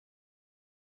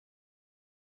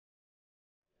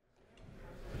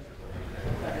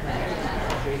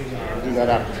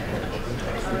that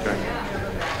after. Okay.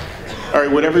 All right,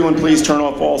 would everyone please turn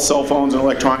off all cell phones and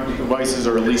electronic devices,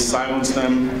 or at least silence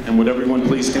them? And would everyone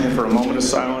please stand for a moment of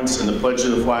silence and the pledge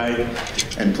of the flag?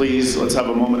 And please, let's have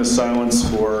a moment of silence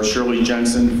for Shirley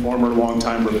Jensen, former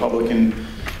longtime Republican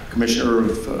Commissioner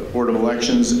of Board of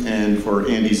Elections, and for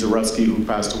Andy Zarutsky, who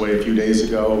passed away a few days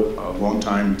ago, a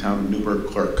longtime Town of Newburgh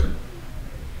clerk.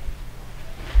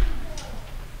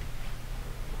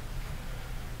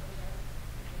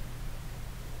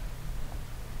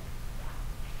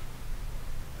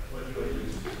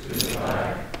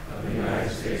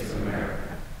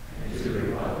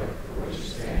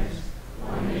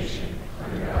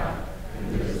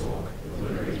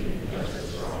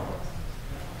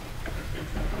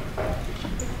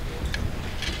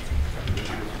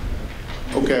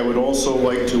 Okay, I would also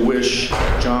like to wish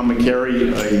John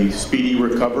McCary a speedy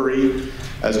recovery.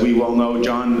 As we well know,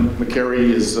 John McCary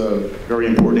is a very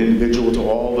important individual to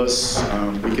all of us.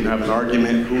 We can have an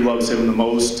argument who loves him the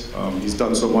most. He's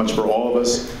done so much for all of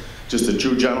us. Just a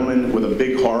true gentleman with a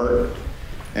big heart,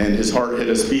 and his heart hit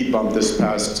a speed bump this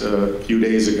past few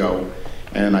days ago.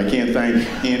 And I can't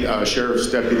thank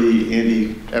Sheriff's Deputy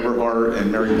Andy Everhart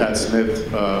and Mary Pat Smith,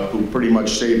 who pretty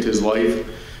much saved his life.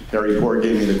 Harry Poor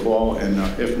gave me the call, and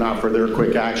if not for their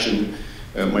quick action,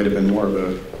 it might have been more of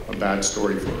a bad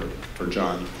story for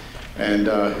John. And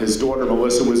his daughter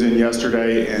Melissa was in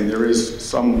yesterday, and there is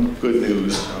some good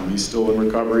news. He's still in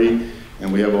recovery,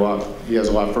 and he has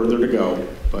a lot further to go,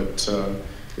 but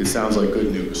it sounds like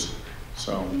good news.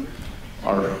 So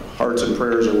our hearts and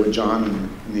prayers are with John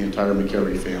and the entire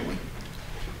McCary family.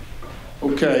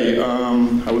 Okay,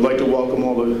 I would like to welcome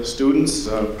all the students.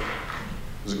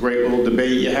 It was a great little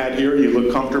debate you had here. You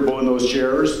look comfortable in those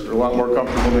chairs. They're a lot more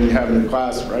comfortable than you have in the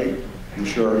class, right? I'm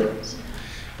sure.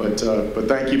 But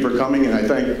thank you for coming, and I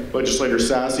thank Legislator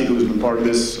Sassy, who's been part of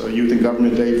this Youth in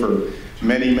Government Day for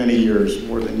many, many years,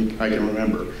 more than I can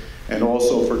remember. And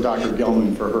also for Dr.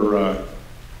 Gelman for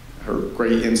her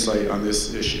great insight on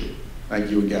this issue. Thank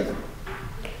you again.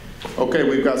 Okay,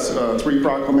 we've got 3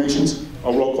 proclamations.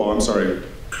 Oh, roll call, I'm sorry.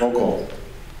 Roll call.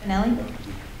 Benelli?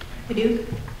 Paduk?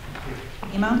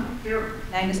 Emo? Here.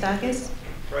 Nagustakis?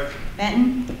 Present.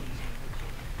 Benton?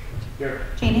 Here.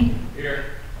 Cheney? Here.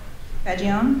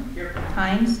 Fagione? Here.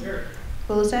 Hines? Here.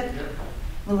 Kulisek? Here.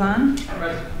 Lujan?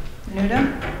 Present.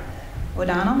 Menuda?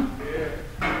 O'Donnell? Here.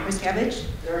 Riskevich?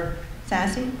 Here.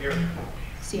 Sassy? Here.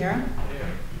 Sierra?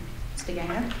 Here.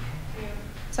 Stiganga? Here.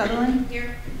 Sutherland?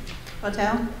 Here.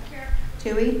 Hotel? Here.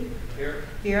 Tui? Here.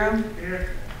 Vero?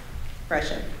 Here.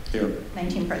 Brescia? Here.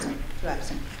 19 present, 2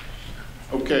 absent.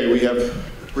 Okay, we have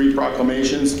 3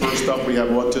 proclamations. First up, we have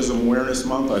Autism Awareness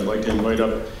Month. I'd like to invite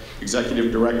up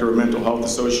Executive Director of Mental Health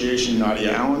Association,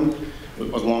 Nadia Allen,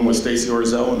 along with Stacy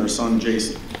Orzel and her son,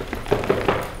 Jason.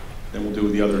 Then we'll do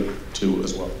the other 2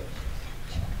 as well.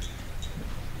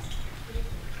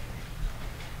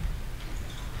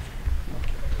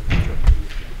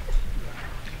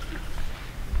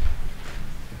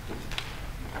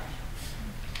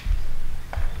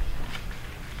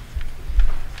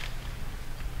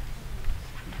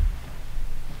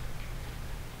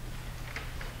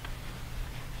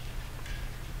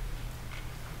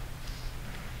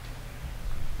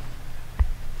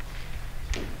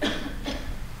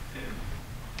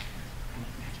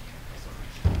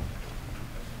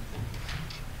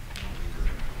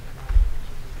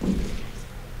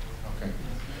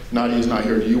 Nadia's not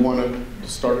here. Do you want to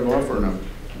start it off or no?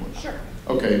 Sure.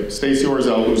 Okay, Stacy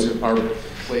Orzel, who's our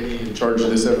lady in charge of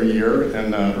this every year,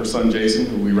 and her son Jason,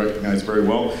 who we recognize very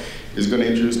well, is going to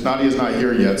introduce. Nadia's not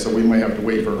here yet, so we might have to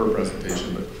wait for her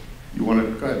presentation, but you want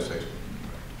to, go ahead, Stacy.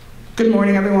 Good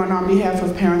morning, everyone. On behalf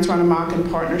of Parents Run Amok in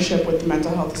partnership with the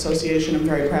Mental Health Association, I'm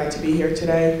very proud to be here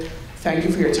today. Thank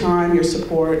you for your time, your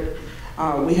support.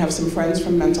 We have some friends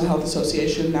from Mental Health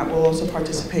Association that will also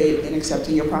participate in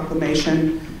accepting your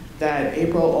proclamation that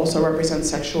April also represents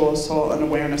Sexual Assault and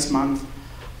Awareness Month.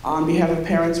 On behalf of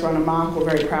Parents Run Amok, we're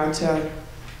very proud to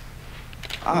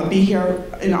be here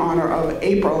in honor of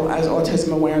April as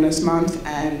Autism Awareness Month,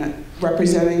 and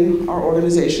representing our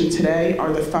organization today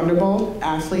are the Thunderbolt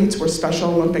athletes. We're Special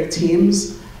Olympic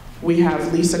teams. We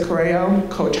have Lisa Correo,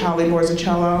 Coach Holly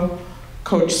Borzacello,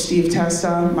 Coach Steve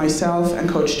Testa, myself, and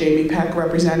Coach Jamie Peck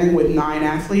representing with 9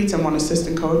 athletes and 1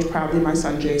 assistant coach, proudly my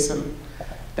son Jason.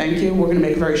 Thank you. We're going to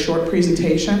make a very short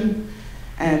presentation,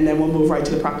 and then we'll move right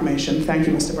to the proclamation. Thank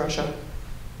you, Mr. Brescia.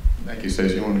 Thank you,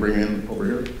 Stacey. You want to bring me in over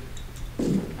here?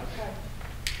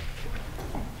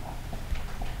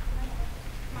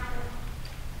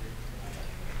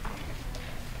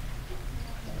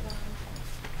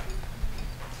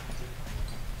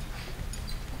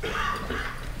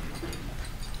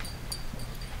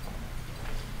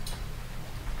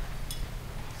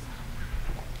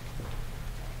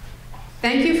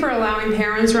 Thank you for allowing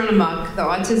Parents Run Amok, the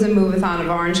Autism Move-a-thon of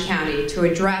Orange County, to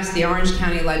address the Orange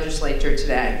County Legislature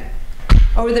today.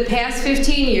 Over the past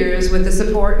 15 years, with the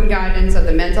support and guidance of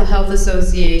the Mental Health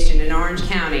Association in Orange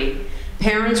County,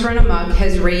 Parents Run Amok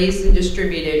has raised and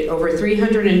distributed over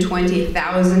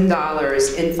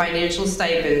 $320,000 in financial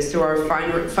stipends through our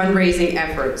fundraising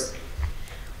efforts.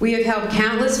 We have helped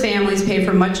countless families pay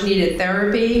for much-needed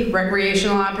therapy,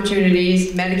 recreational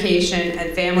opportunities, medication,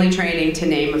 and family training, to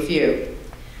name a few.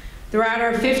 Throughout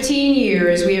our 15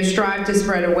 years, we have strived to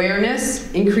spread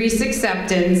awareness, increase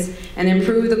acceptance, and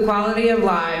improve the quality of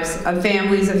lives of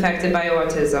families affected by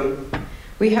autism.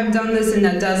 We have done this in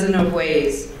a dozen of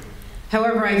ways.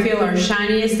 However, I feel our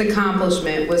shiniest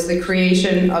accomplishment was the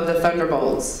creation of the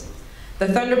Thunderbolts. The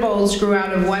Thunderbolts grew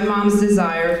out of one mom's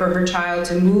desire for her child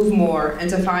to move more and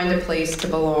to find a place to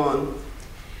belong.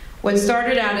 What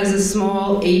started out as a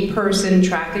small 8-person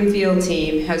track and field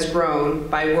team has grown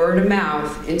by word of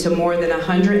mouth into more than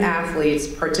 100 athletes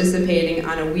participating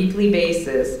on a weekly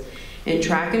basis in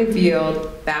track and field,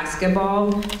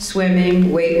 basketball, swimming,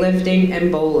 weightlifting,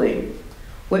 and bowling.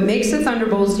 What makes the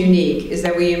Thunderbolts unique is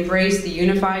that we embrace the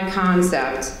unified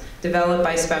concept developed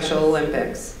by Special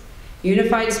Olympics.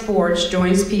 Unified sports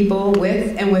joins people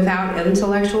with and without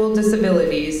intellectual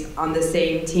disabilities on the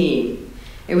same team.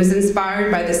 It was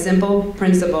inspired by the simple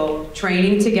principle,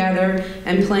 training together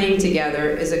and playing together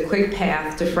is a quick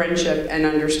path to friendship and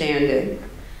understanding.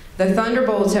 The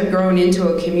Thunderbolts have grown into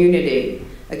a community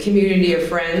of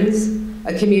friends,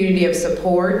 a community of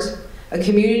support, a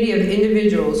community of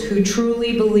individuals who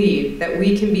truly believe that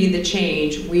we can be the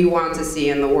change we want to see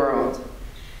in the world.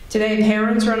 Today,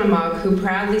 Parents Run Amok, who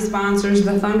proudly sponsors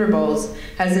the Thunderbolts,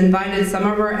 has invited some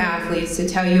of our athletes to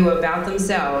tell you about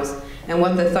themselves and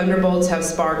what the Thunderbolts have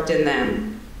sparked in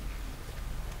them.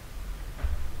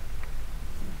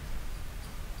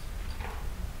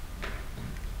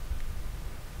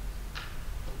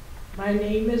 My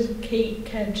name is Kate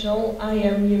Ketchell. I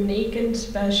am unique and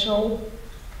special.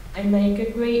 I make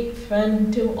a great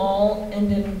friend to all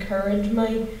and encourage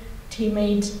my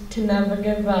teammates to never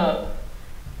give up.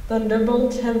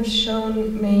 Thunderbolts have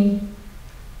shown me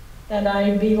that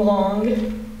I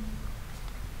belong.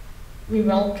 We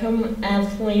welcome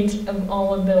athletes of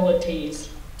all abilities.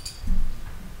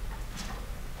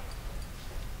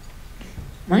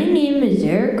 My name is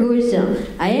Eric Gorzel.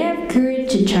 I have courage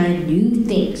to try new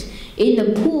things. In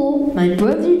the pool, my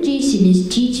brother Jason is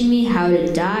teaching me how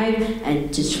to dive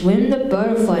and to swim the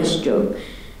butterfly stroke.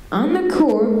 On the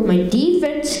court, my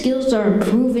defense skills are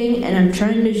improving and I'm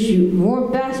trying to shoot more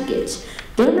baskets.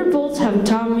 Thunderbolts have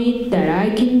taught me that I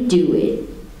can do it.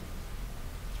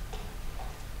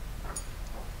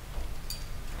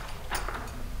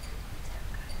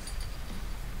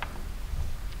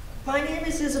 My name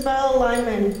is Isabella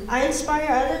Lyman. I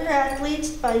inspire other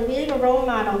athletes by being a role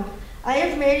model. I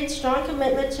have made a strong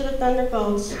commitment to the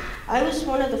Thunderbolts. I was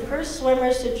one of the first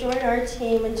swimmers to join our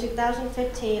team in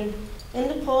 2015. In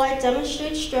the pool, I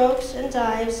demonstrate strokes and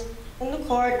dives. In the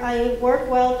court, I work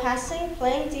well passing,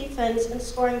 playing defense, and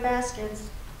scoring baskets.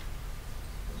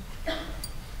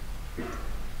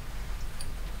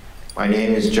 My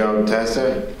name is Joe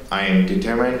Tessa. I am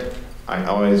determined. I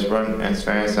always run as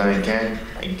fast as I can.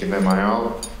 I give it my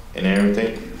all in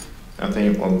everything.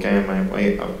 Nothing will get in my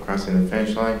way of crossing the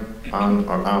finish line, on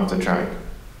or off the track.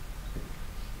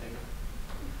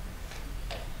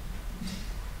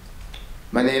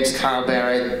 My name is Kyle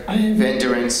Barrett. I have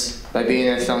endurance. By being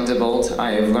a Thunderbolt,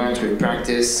 I have learned with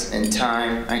practice and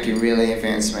time I can really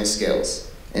advance my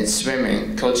skills. In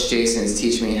swimming, Coach Jason is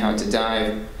teaching me how to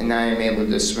dive, and now I am able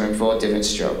to swim 4 different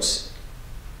strokes.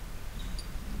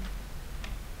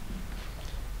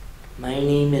 My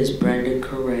name is Brendan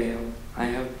Correo. I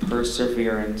have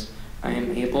perseverance. I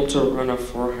am able to run a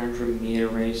 400-meter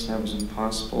race that was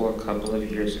impossible a couple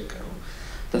of years ago.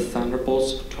 The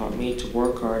Thunderbolts taught me to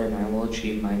work hard and I will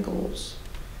achieve my goals.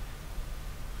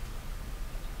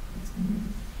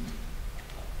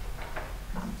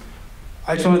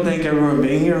 I just want to thank everyone for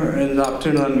being here and the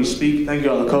opportunity to let me speak. Thank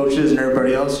you all the coaches and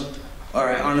everybody else. All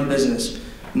right, on to business.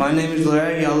 My name is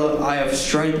Larry Yella. I have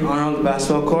strength on the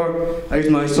basketball court. I use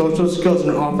my social skills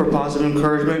and offer positive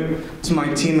encouragement to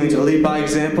my teammates. I lead by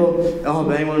example and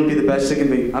help anyone be the best they can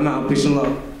be. I'm out. Peace and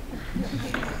love.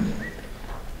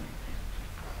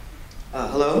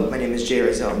 Hello, my name is Jay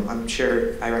Rizzo. I'm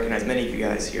sure I recognize many of you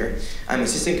guys here. I'm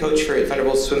assistant coach for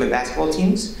Thunderbolts swim and basketball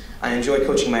teams. I enjoy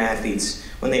coaching my athletes.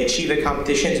 When they achieve at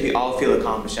competitions, we all feel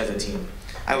accomplished as a team.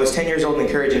 I was 10 years old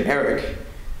encouraging Eric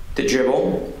to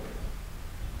dribble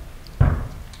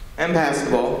and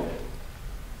basketball.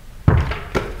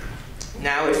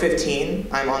 Now at 15,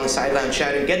 I'm on the sideline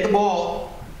shouting, "Get the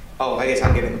ball!" Oh, I guess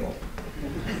I'm giving the ball.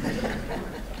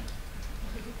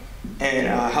 And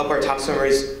help our top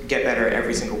swimmers get better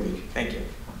every single week. Thank you.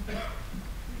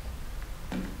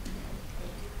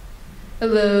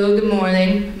 Hello, good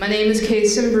morning. My name is Kate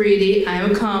Simbridi. I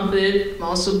am confident, I'm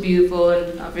also beautiful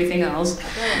and everything else.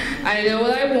 I know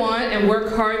what I want and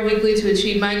work hard weekly to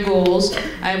achieve my goals.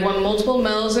 I have won multiple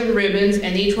medals and ribbons,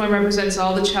 and each one represents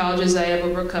all the challenges I have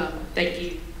overcome. Thank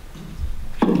you.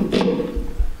 Go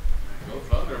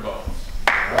Thunderbolts.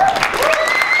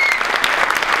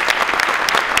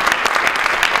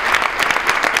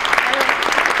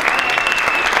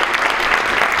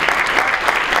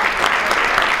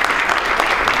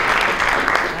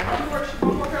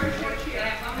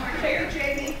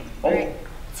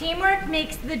 Teamwork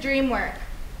makes the dream work.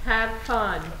 Have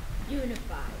fun.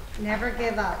 Unify. Never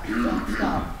give up. Don't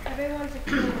stop. Everyone's a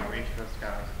team.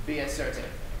 Be assertive.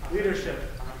 Leadership,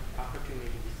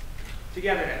 opportunities.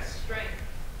 Togetherness. Strength.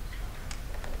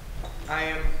 I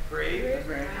am brave.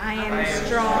 I am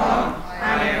strong.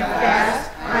 I am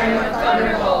fast. I am a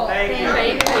thunderbolt. Thank you.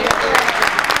 Thank you.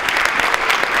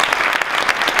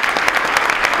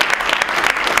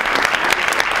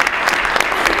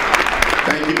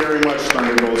 Thank you very much,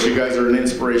 Thunderbolts. You guys are an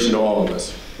inspiration to all of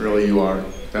us. Really, you are.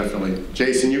 Definitely.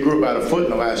 Jason, you grew about a foot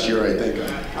in the last year, I think.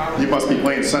 You must be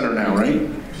playing center now, right?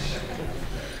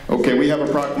 Okay, we have a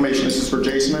proclamation. This is for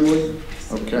Jason, I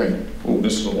believe? Okay. Oh,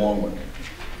 this is a long one.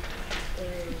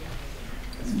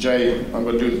 Jay, I'm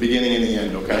going to do the beginning and the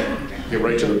end, okay? Get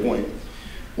right to the point.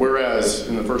 Whereas,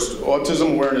 in the first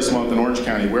Autism Awareness Month in Orange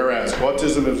County, whereas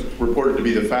autism is reported to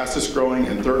be the fastest growing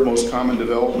and third most common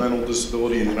developmental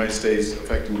disability in the United States,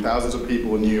 affecting thousands of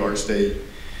people in New York State.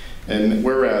 And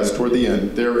whereas, toward the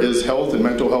end, there is health and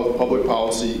mental health public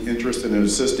policy interest in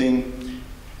assisting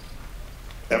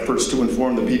efforts to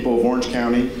inform the people of Orange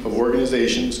County of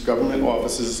organizations, government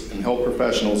offices, and health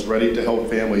professionals ready to help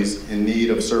families in need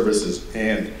of services.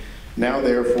 And now,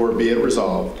 therefore, be it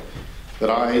resolved that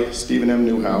I, Stephen M.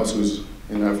 Newhouse, who's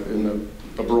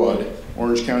abroad,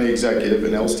 Orange County Executive,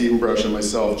 and L. Stephen Brush and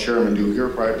myself, Chairman, do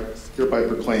hereby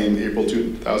proclaim April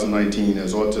 2019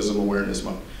 as Autism Awareness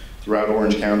Month throughout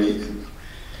Orange County,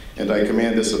 and I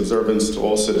command this observance to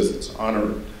all citizens.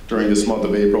 Honor during this month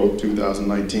of April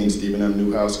 2019, Stephen M.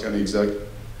 Newhouse, County Exec,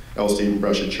 L. Stephen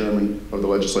Brush, Chairman of the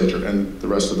Legislature, and the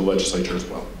rest of the Legislature as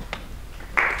well.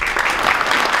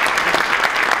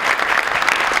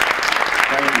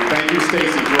 Thank you, Stacy,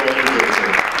 for all your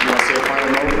leadership. You want to say a final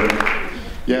note? Or?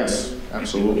 Yes,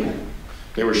 absolutely.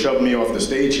 They were shoving me off the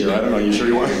stage here. I don't know. You sure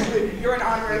you want? You're an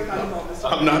honorary Thunderbolt.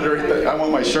 I'm not. I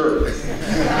want my shirt.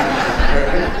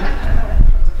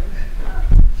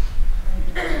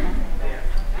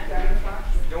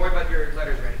 Don't worry about your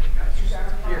letters or anything, guys.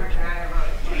 Here, can I have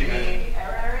Jeannie,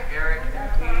 Eric,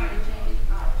 Pete?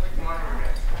 Come on over,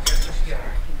 guys. Let's get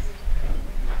together.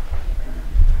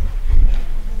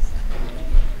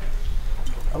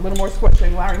 A little more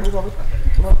squishing. Larry, move over a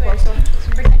little closer.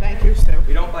 Thank you, Sue.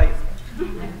 We don't bite.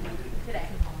 Today.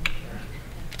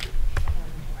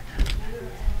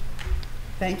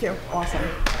 Thank you. Awesome.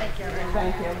 Thank you, everyone.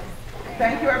 Thank you.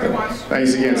 Thank you, everyone.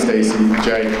 Thanks again, Stacy,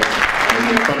 Jay, and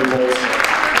the Thunderbolts.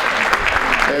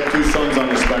 I have two sons on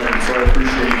the spectrum, so I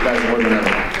appreciate you guys more than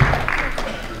ever.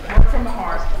 Work from the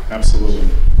heart. Absolutely.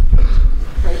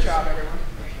 Great job, everyone.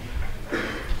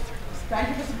 Thank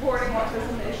you for supporting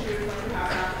autism issues. When you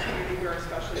have an opportunity, we're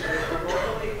especially grateful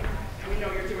locally. We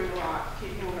know you're doing a lot.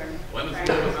 Keep moving. When is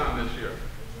the Move-a-thon this year?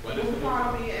 The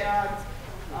Move-a-thon will be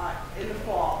in the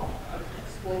fall.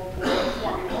 We'll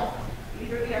inform you all.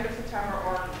 Either the end of September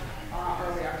or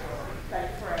early October.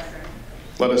 Thank you for asking.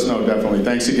 Let us know, definitely.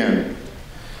 Thanks again.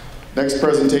 Next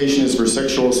presentation is for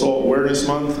Sexual Assault Awareness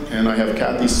Month, and I have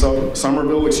Kathy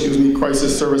Somerville,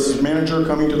 Crisis Services Manager,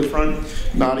 coming to the front.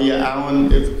 Nadia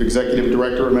Allen, Executive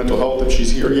Director of Mental Health, if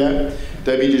she's here yet.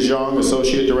 Debbie DeJong,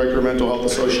 Associate Director of Mental Health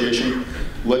Association.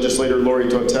 Legislator Lori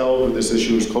Totel, who this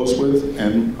issue is close with,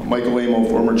 and Michael Amo,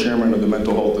 former Chairman of the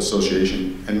Mental Health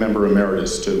Association, and Member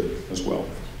Emeritus, too, as well.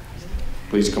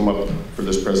 Please come up for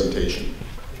this presentation.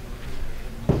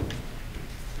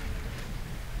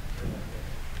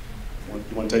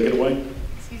 You want to take it away?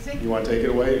 Excuse me? You want to take it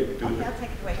away? Okay, I'll take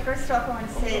it away. First off, I want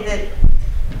to say that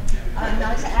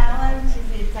Nadia Allen, she's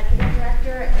the Executive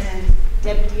Director, and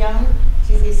Deb DeYoung,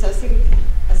 she's the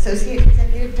Associate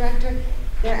Executive Director.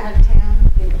 They're out of town.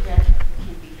 They can't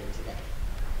be here today.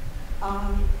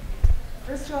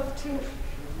 First off, too,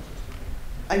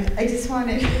 I just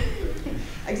wanted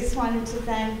to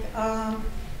thank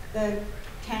the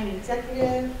county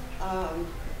executive,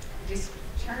 district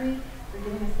attorney, for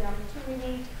giving us the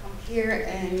opportunity to come here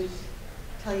and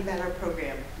tell you about our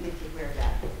program, make you aware of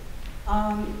that.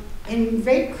 In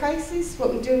rape crisis,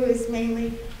 what we do is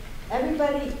mainly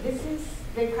everybody, this is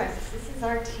rape crisis, this is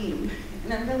our team,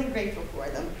 and I'm really grateful for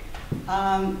them.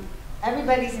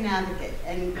 Everybody's an advocate,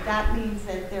 and that means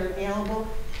that they're available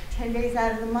 10 days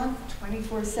out of the month,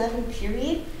 24/7,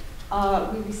 period.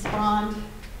 We respond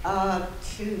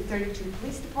to 32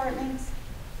 police departments,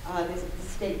 there's the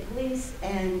state police,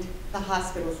 and the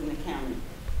hospitals in the county.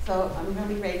 So I'm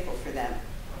really grateful for them.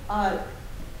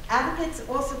 Advocates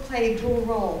also play a dual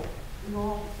role. We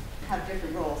all have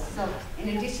different roles. So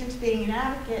in addition to being an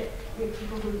advocate, we have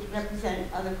people who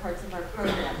represent other parts of our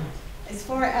program. As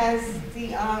far as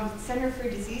the Center for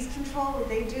Disease Control, what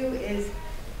they do is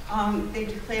they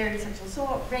declared sexual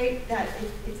assault, rape, that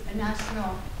it's a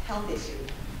national health issue.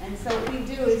 And so what we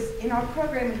do is, in our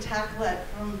program, we tackle it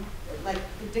from like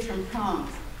the different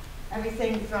prongs.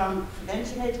 Everything from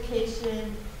prevention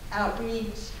education,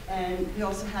 outreach, and we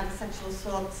also have a sexual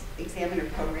assault examiner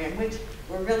program, which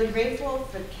we're really grateful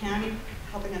for the county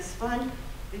helping us fund.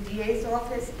 The DA's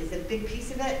office is a big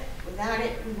piece of it. Without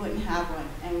it, we wouldn't have one,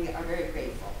 and we are very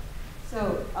grateful.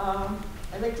 So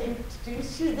I'd like to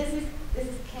introduce you. This is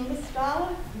Kim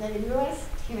Scala from the US,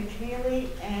 Tina Keneally,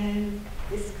 and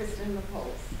this is Kristen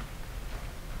McColes.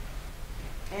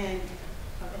 And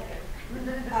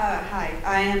hi,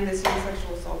 I am the Senior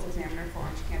Sexual Assault Examiner for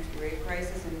Orange County Rape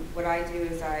Crisis, and what I do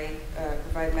is I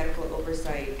provide medical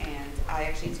oversight, and I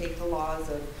actually take the laws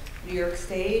of New York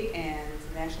State and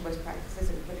national best practices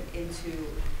and put it into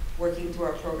working through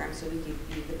our program so we can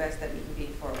be the best that we can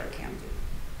be for our county.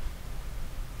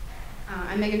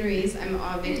 I'm Megan Ruiz. I'm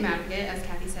a victim advocate, as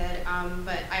Kathy said,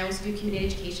 but I also do community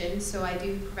education. So I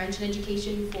do prevention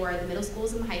education for the middle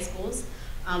schools and the high schools.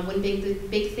 The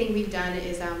big thing we've done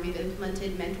is we've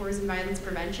implemented Mentors in Violence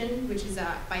Prevention, which is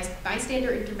a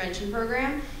bystander intervention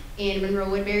program in Monroe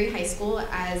Woodbury High School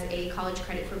as a college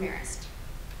credit for Marist.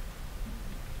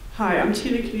 Hi, I'm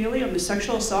Tina Keneally. I'm the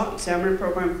Sexual Assault Examiner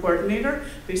Program Coordinator.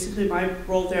 Basically, my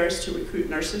role there is to recruit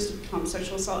nurses to become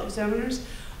sexual assault examiners.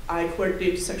 I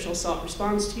coordinate the sexual assault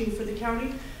response team for the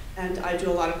county, and I do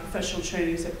a lot of professional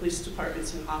trainings at police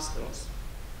departments and hospitals.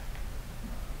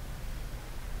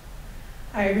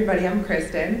 Hi everybody, I'm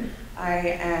Kristen.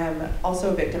 I am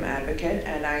also a victim advocate,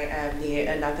 and I am the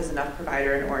Enough is Enough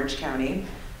provider in Orange County.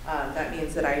 That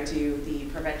means that I do the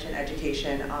prevention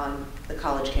education on the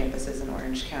college campuses in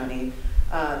Orange County.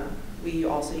 We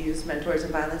also use Mentors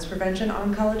in Violence Prevention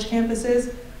on college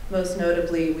campuses. Most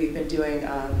notably, we've been doing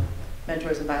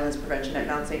Mentors in Violence Prevention at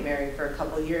Mount St. Mary for a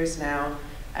couple of years now,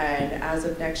 and as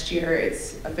of next year,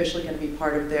 it's officially going to be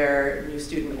part of their new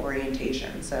student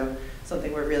orientation. So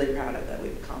something we're really proud of that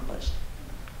we've accomplished.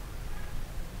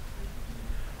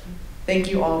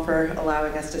 Thank you all for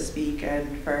allowing us to speak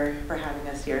and for having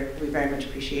us here. We very much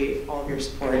appreciate all of your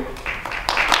support.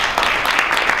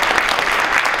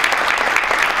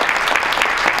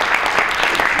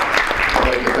 I'd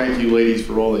like to thank you ladies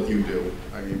for all that you do.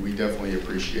 I mean, we definitely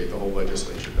appreciate the whole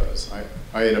legislature does.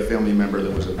 I had a family member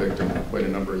that was a victim quite a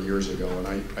number of years ago, and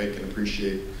I can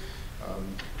appreciate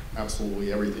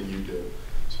absolutely everything you do.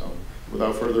 So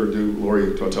without further ado,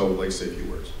 Lori Tortel would like to say a few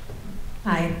words.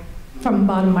 Hi. From the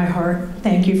bottom of my heart,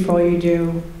 thank you for all you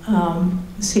do.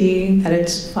 Seeing that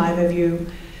it's 5 of you,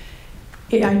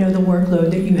 I know the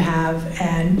workload that you have,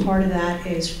 and part of that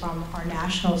is from our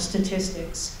national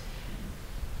statistics.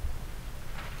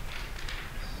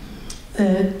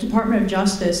 The Department of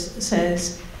Justice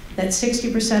says that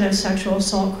 60% of sexual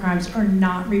assault crimes are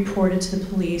not reported to the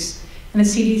police, and the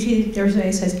CDC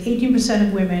Thursday says 18%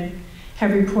 of women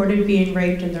have reported being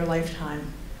raped in their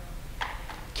lifetime.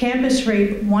 Campus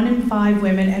rape, 1 in 5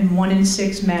 women and 1 in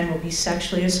 6 men will be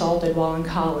sexually assaulted while in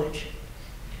college.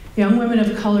 Young women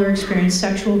of color experience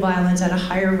sexual violence at a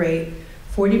higher rate.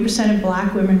 40% of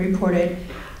black women reported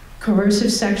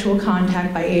coercive sexual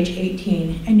contact by age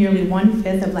 18, and nearly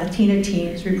 1/5 of Latina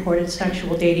teens reported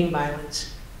sexual dating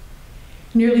violence.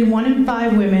 Nearly 1 in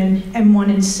 5 women and 1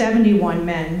 in 71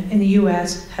 men in the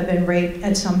US have been raped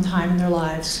at some time in their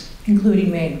lives,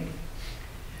 including me.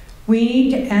 We need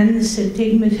to end the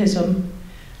stigmatism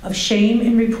of shame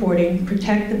in reporting,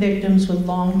 protect the victims with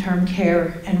long-term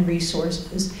care and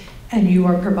resources, and you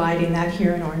are providing that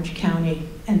here in Orange County,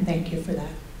 and thank you for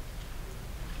that.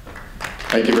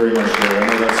 Thank you very much, Lori. I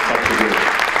know that's tough to do.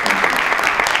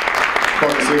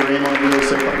 Officer Raymond, you want to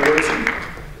say a couple words?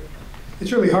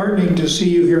 It's really heartening to see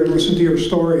you here and listen to your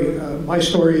story. My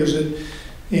story is that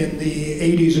in the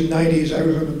 80s and 90s, I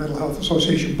was on the Mental Health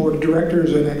Association Board of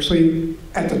Directors, and actually,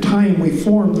 at the time, we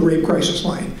formed the Rape Crisis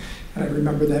Line. And I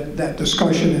remember that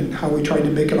discussion and how we tried to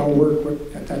make it all work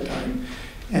at that time.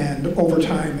 And over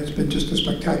time, it's been just a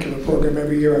spectacular program.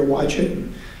 Every year I watch it,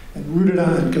 and root it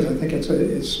on, because I think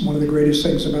it's one of the greatest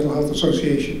things the Mental Health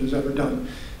Association has ever done.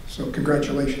 So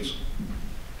congratulations.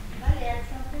 Can I add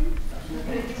something?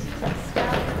 In addition to the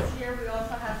staff that's here, we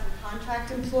also have some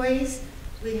contract employees.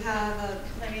 We have a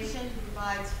clinician who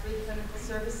provides free clinical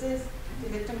services to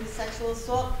victims of sexual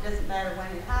assault. It doesn't matter when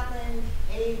it happened,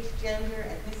 age, gender,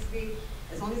 ethnicity.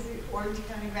 As long as they're Orange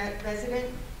County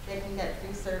resident, they can get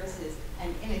free services.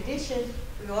 And in addition,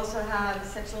 we also have a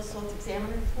sexual assault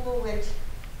examiner pool, which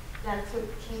that's what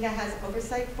Kinga has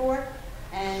oversight for.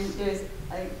 And there's,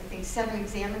 I think, 7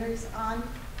 examiners on.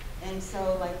 And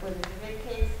so, like when there's a big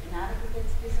case, an advocate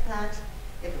gets dispatched.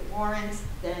 If it warrants,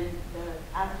 then the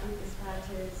advocate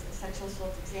dispatches a sexual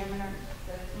assault examiner.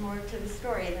 So there's more to the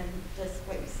story than just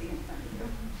what you see in front of you.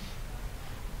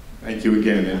 Thank you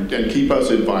again, and keep us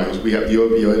advised. We have the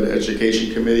Opioid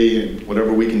Education Committee, and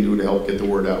whatever we can do to help get the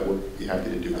word out, we'll be happy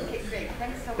to do that. Okay, great.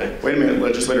 Thanks so Okay. much. Wait a minute,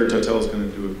 Legislator Totel is going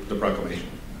to do the proclamation.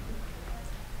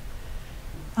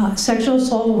 Sexual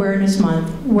Assault Awareness Month.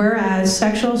 Whereas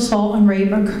sexual assault and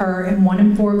rape occur in 1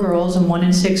 in 4 girls and 1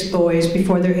 in 6 boys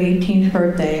before their 18th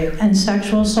birthday, and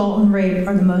sexual assault and rape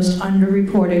are the most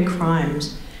underreported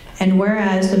crimes. And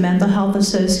whereas the Mental Health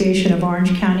Association of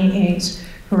Orange County, Inc.'s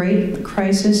Rape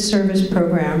Crisis Service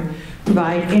Program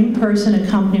provide in-person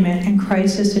accompaniment and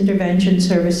crisis intervention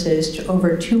services to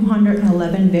over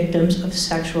 211 victims of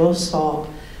sexual assault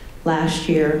last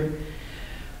year.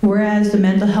 Whereas the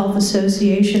Mental Health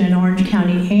Association in Orange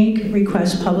County, Inc.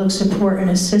 requests public support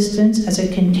and assistance as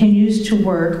it continues to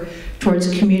work towards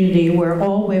a community where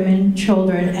all women,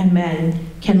 children, and men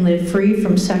can live free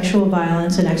from sexual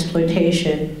violence and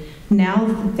exploitation. Now,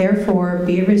 therefore,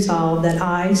 be it resolved that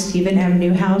I, Stephen M.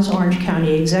 Newhouse, Orange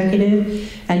County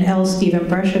Executive, and L. Stephen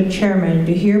Brescia, Chairman,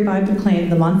 do hereby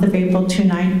proclaim the month of April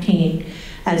 2019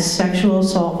 as Sexual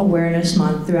Assault Awareness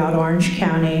Month throughout Orange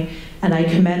County, and I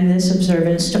commend this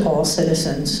observance to all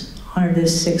citizens on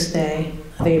this 6th day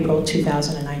of April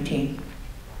 2019.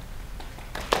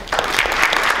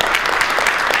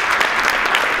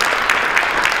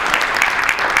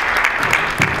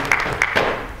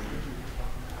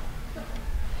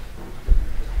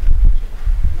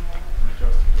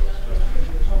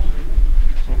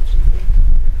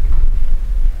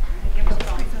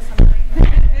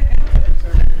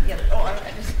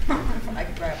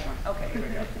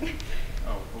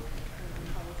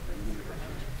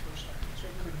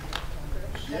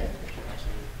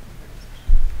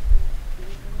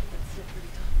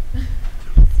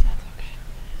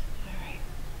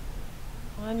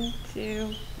 One,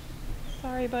 two.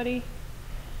 Sorry, buddy.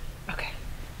 Okay.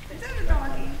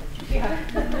 Yeah.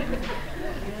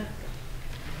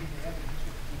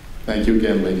 Thank you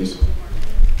again, ladies.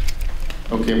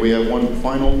 Okay, we have one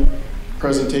final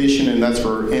presentation, and that's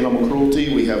for animal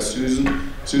cruelty. We have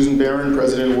Susan Barron,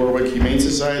 President of Warwick Humane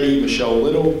Society, Michelle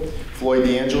Little, Floyd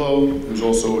D'Angelo, who's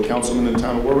also a councilman in the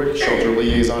town of Warwick, shelter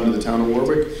liaison to the town of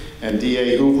Warwick, and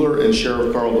D.A. Hoovler and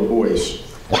Sheriff Carl Du Bois.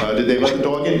 Did they let the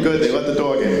dog in? Good, they let the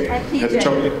dog in. Had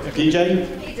trouble, PJ?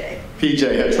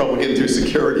 PJ had trouble getting through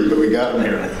security, but we got him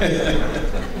here.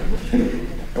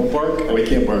 Don't bark? Oh, we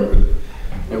can't bark with it.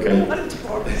 Okay.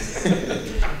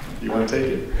 You want to take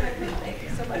it? Thank you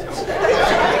so much.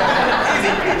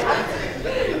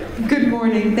 Good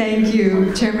morning. Thank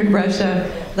you, Chairman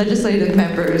Brescia, legislative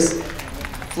members,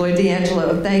 Floyd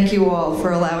D'Angelo. Thank you all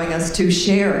for allowing us to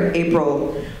share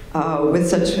April with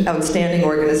such outstanding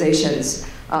organizations.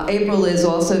 April is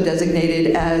also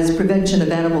designated as Prevention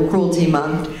of Animal Cruelty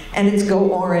Month, and it's Go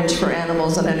Orange for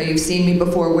animals. And I know you've seen me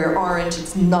before wear orange.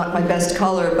 It's not my best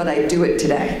color, but I do it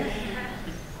today.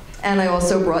 And I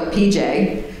also brought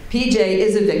PJ. PJ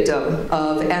is a victim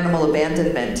of animal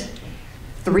abandonment.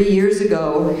 3 years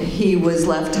ago, he was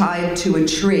left tied to a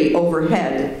tree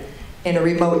overhead in a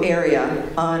remote area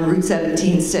on Route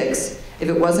 17-6. If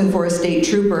it wasn't for a state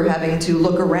trooper having to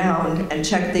look around and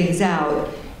check things out,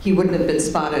 he wouldn't have been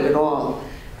spotted at all.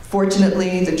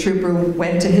 Fortunately, the trooper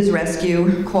went to his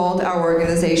rescue, called our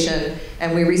organization,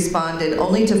 and we responded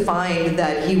only to find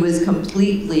that he was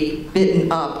completely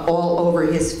bitten up all over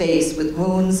his face with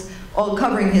wounds, all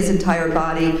covering his entire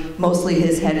body, mostly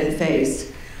his head and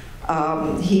face.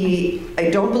 I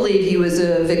don't believe he was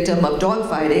a victim of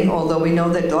dogfighting, although we know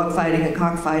that dogfighting and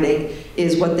cockfighting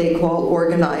is what they call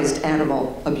organized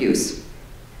animal abuse.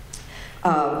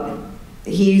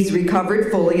 He's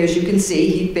recovered fully, as you can see.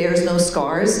 He bears no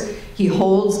scars. He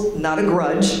holds not a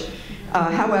grudge.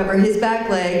 However, his back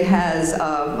leg has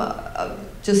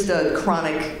just a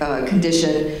chronic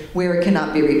condition where it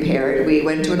cannot be repaired. We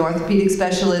went to an orthopedic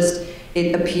specialist.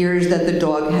 It appears that the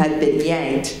dog had been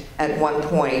yanked at one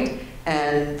point,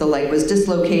 and the leg was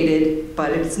dislocated,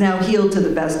 but it's now healed to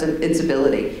the best of its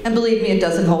ability. And believe me, it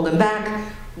doesn't hold him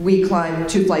back. We climbed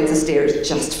 2 flights of stairs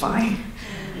just fine.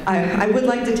 I would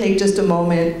like to take just a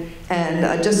moment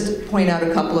and just point out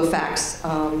a couple of facts.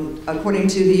 According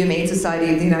to the Humane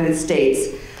Society of the United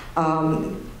States,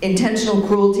 intentional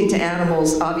cruelty to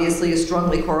animals obviously is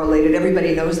strongly correlated.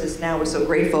 Everybody knows this now, we're so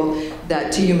grateful,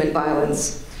 that to human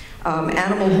violence.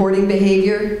 Animal hoarding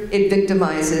behavior, it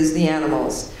victimizes the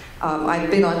animals. I've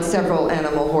been on several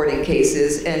animal hoarding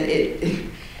cases, and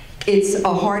it's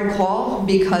a hard call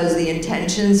because the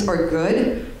intentions are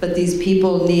good, but these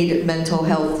people need mental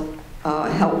health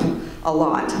help a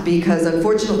lot, because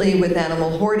unfortunately with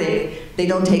animal hoarding, they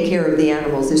don't take care of the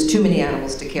animals. There's too many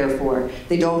animals to care for.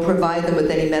 They don't provide them with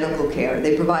any medical care.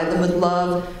 They provide them with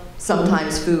love,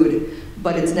 sometimes food,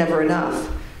 but it's never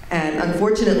enough. And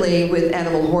unfortunately, with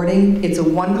animal hoarding, it's a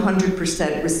 100%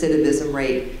 recidivism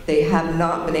rate. They have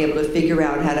not been able to figure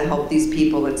out how to help these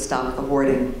people and stop the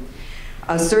hoarding.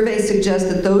 A survey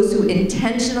suggests that those who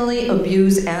intentionally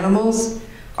abuse animals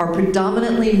are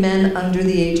predominantly men under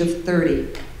the age of 30.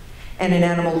 And in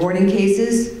animal hoarding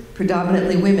cases,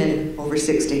 predominantly women over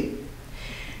 60.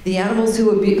 The animals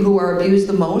who are abused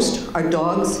the most are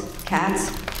dogs,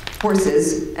 cats,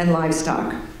 horses, and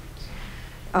livestock.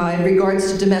 In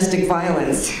regards to domestic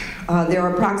violence, there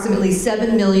are approximately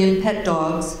 7 million pet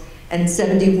dogs and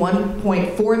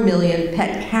 71.4 million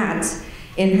pet cats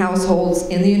in households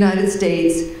in the United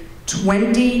States.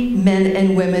 20 men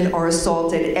and women are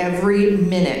assaulted every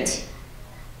minute,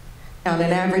 on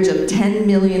an average of 10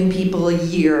 million people a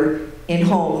year in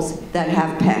homes that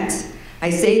have pets. I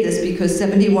say this because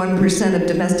 71% of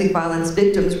domestic violence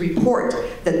victims report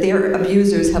that their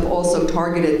abusers have also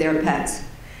targeted their pets.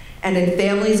 And in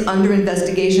families under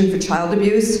investigation for child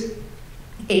abuse,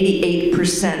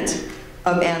 88%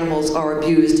 of animals are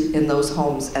abused in those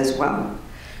homes as well.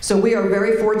 So we are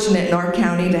very fortunate in our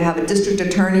county to have a district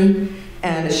attorney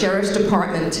and a sheriff's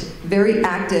department very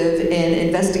active in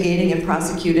investigating and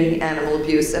prosecuting animal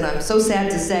abuse. And I'm so sad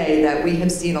to say that we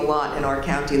have seen a lot in our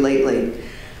county lately.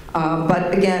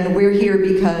 But again, we're here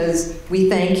because we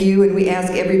thank you, and we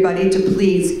ask everybody to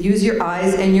please use your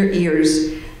eyes and your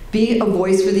ears. Be a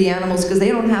voice for the animals, because they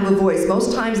don't have a voice.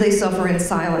 Most times they suffer in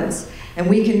silence, and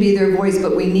we can be their voice,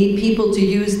 but we need people to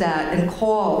use that and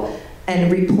call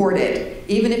and report it.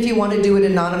 Even if you want to do it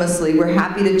anonymously, we're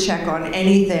happy to check on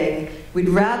anything. We'd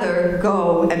rather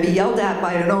go and be yelled at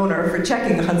by an owner for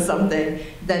checking on something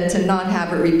than to not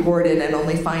have it reported and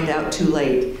only find out too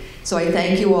late. So I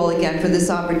thank you all again for this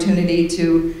opportunity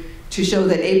to show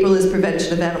that April is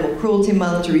Prevention of Animal Cruelty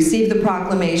Month, to receive the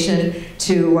proclamation,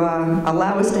 to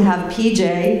allow us to have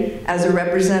PJ as a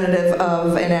representative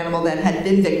of an animal that had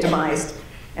been victimized.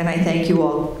 And I thank you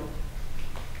all.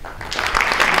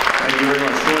 Thank you very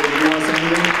much. Floyd, do you want to say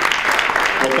anything?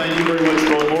 Well, thank you very much,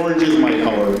 Floyd. Orange is my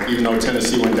color, even though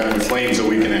Tennessee went down in flames a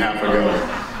week and a half ago.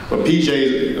 But PJ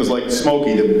is like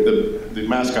Smokey, the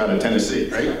mascot of Tennessee,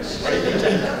 right?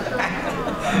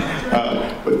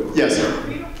 But yes,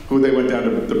 who they went down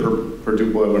to the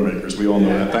Purdue Boilermakers. We all know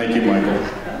that. Thank you, Michael.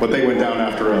 But they went down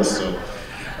after us. So.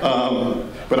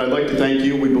 But I'd like to thank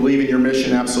you. We believe in your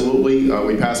mission, absolutely.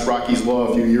 We passed Rocky's Law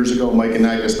a few years ago. Mike and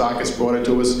Anagostakis brought it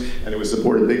to us, and it was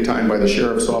supported big time by the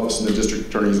Sheriff's Office and the District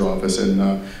Attorney's Office, and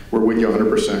we're with you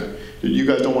 100%. You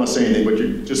guys don't want to say anything, but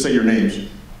you just say your names.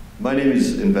 My name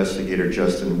is Investigator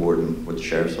Justin Warden with the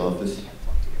Sheriff's Office.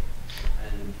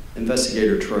 And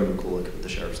Investigator Troy McCulloch with the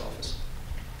Sheriff's Office.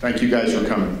 Thank you guys for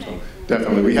coming. So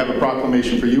definitely. We have a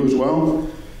proclamation for you as well.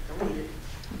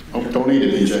 Oh, don't eat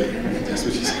it, PJ. That's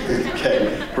what she said.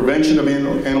 Okay. Prevention of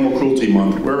Animal Cruelty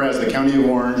Month. Whereas the County of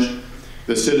Orange,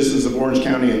 the citizens of Orange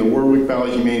County, and the Warwick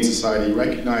Valley Humane Society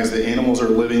recognize that animals are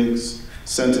living,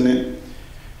 sentient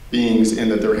beings,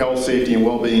 and that their health, safety, and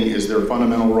well-being is their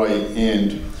fundamental right.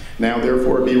 And now,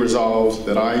 therefore, be resolved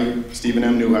that I, Stephen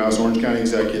M. Newhouse, Orange County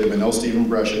Executive, and L. Stephen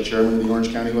Brescia, Chairman of the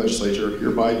Orange County Legislature,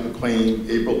 hereby proclaim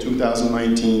April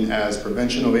 2019 as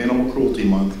Prevention of Animal Cruelty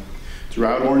Month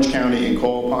throughout Orange County, and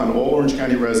call upon all Orange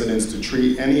County residents to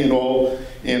treat any and all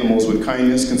animals with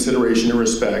kindness, consideration, and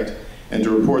respect, and to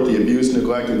report the abuse,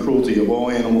 neglect, and cruelty of all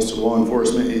animals to law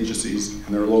enforcement agencies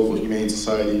and their local Humane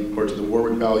Society, or to the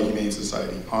Warwick Valley Humane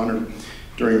Society. Honored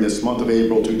during this month of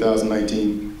April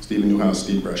 2019, Stephen Newhouse,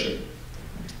 Steve Brescia.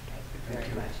 Very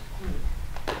much.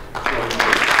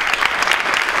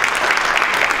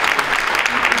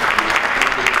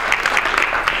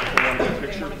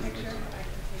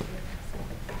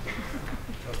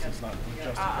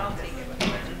 I'll take it.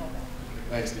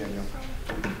 Thanks, Daniel.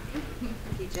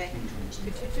 PJ,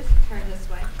 could you just turn this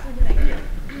way? Thank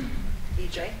you.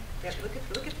 PJ. Yep, look at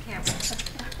the camera.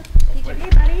 PJ, hey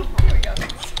buddy. Here we go.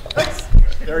 Oops.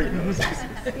 There you go.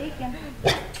 Speaking.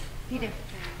 PJ.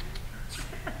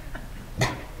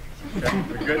 Okay,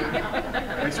 we're good.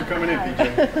 Thanks for coming in,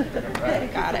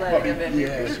 PJ. Got it. Yeah,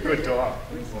 it's a good talk.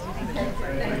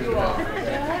 Thank you all.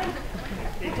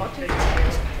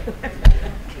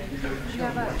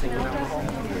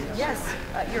 Yes,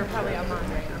 you're probably on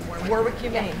mine. Warwick,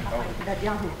 Humane. That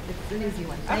Yahoo. It's an easy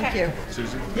one. Thank you.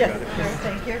 Susan, you Yes. got it.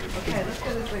 Thank you. Okay, let's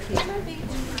go this way,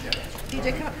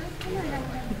 PJ. Come on.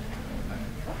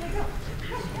 Okay, go.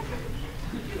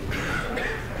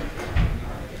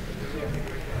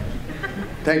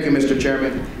 Thank you, Mr.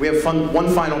 Chairman. We have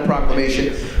one final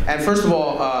proclamation. And first of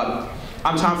all,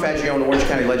 I'm Tom Fagione, Orange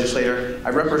County Legislator. I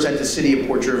represent the city of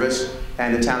Port Jervis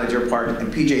and the town of Deer Park,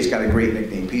 and PJ's got a great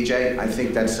nickname, PJ. I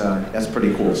think that's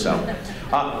pretty cool. So,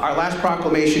 our last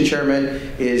proclamation, Chairman,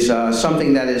 is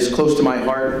something that is close to my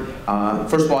heart.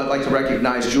 First of all, I'd like to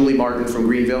recognize Julie Martin from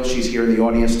Greenville. She's here in the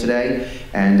audience today.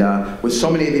 And with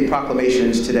so many of the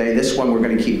proclamations today, this one we're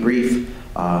going to keep brief.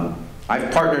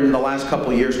 I've partnered in the last couple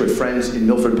of years with friends in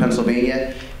Milford,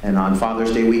 Pennsylvania, and on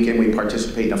Father's Day weekend we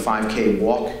participate in a 5K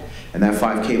walk, and that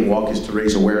 5K walk is to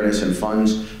raise awareness and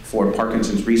funds for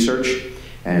Parkinson's research.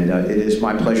 And it is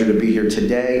my pleasure to be here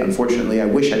today. Unfortunately, I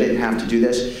wish I didn't have to do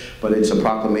this, but it's a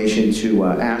proclamation to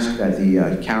ask that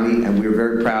the county, and we're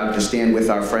very proud to stand with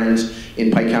our friends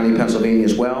in Pike County, Pennsylvania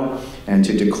as well, and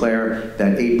to declare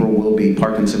that April will be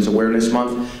Parkinson's Awareness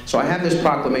Month. So I have this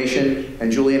proclamation,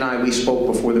 and Julie and I, we spoke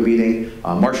before the meeting.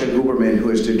 Marcia Guberman,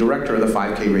 who is the director of the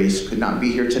 5K race, could not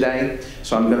be here today,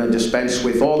 so I'm going to dispense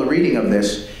with all the reading of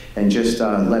this and just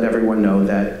let everyone know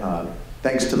that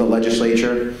thanks to the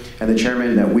legislature and the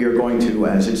chairman, that we are going to,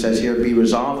 as it says here, be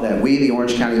resolved that we, the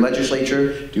Orange County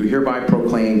Legislature, do hereby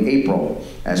proclaim April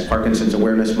as Parkinson's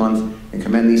Awareness Month and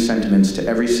commend these sentiments to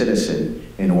every citizen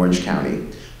in Orange County.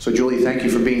 So Julie, thank you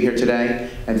for being here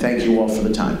today, and thank you all for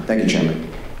the time. Thank you, Chairman.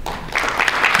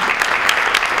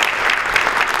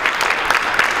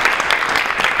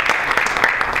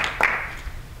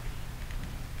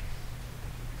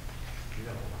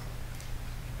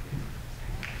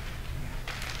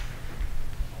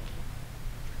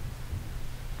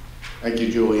 Thank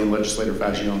you, Julie and Legislator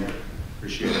Fagione.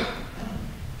 Appreciate it.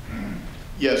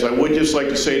 Yes, I would just like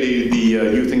to say to the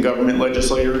youth and government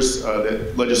legislators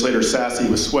that Legislator Sassy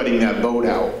was sweating that vote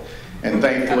out, and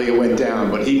thankfully it went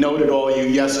down. But he noted all you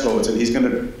yes votes, and he's going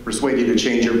to persuade you to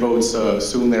change your votes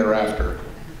soon thereafter.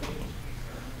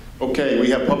 Okay, we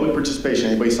have public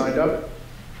participation. Anybody signed up?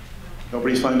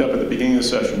 Nobody signed up at the beginning of the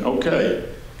session. Okay,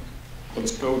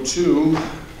 let's go to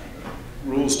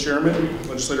Rules Chairman,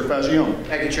 Legislator Fagione.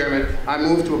 Thank you, Chairman. I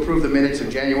move to approve the minutes of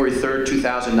January 3rd,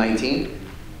 2019.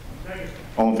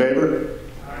 All in favor?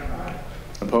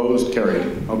 Opposed?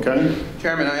 Carried. Okay.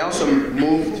 Chairman, I also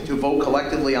moved to vote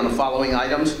collectively on the following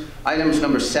items. Items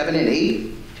number 7 and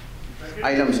 8,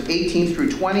 items 18 through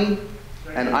 20,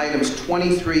 and items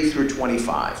 23 through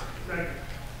 25.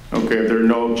 Okay, if there are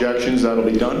no objections, that'll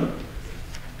be done.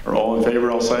 Or all in favor,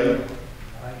 I'll say.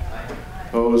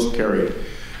 Opposed? Carried.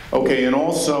 Okay, and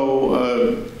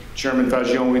also, Chairman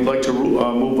Fagione, we'd like to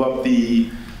move up the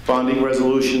bonding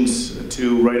resolutions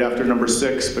to right after number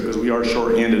 6 because we are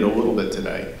short-handed a little bit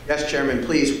today. Yes, Chairman,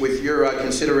 please, with your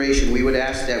consideration, we would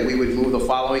ask that we would move the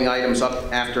following items up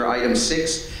after item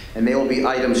 6, and they will be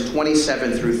items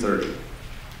 27 through 30.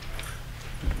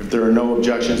 If there are no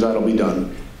objections, that'll be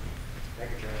done.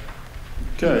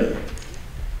 Okay.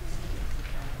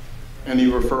 Any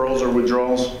referrals or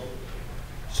withdrawals?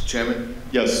 Mr. Chairman?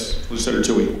 Yes, Legislator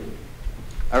Tui.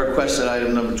 I request that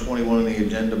item number 21 on the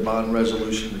agenda, bond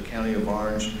resolution of the County of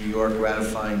Orange, New York,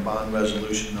 ratifying bond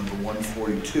resolution number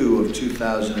 142 of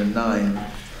 2009,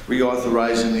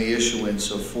 reauthorizing the issuance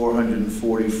of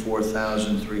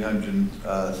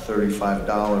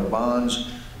 $444,335 bonds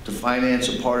to finance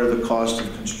a part of the cost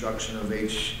of construction of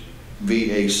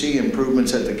HVAC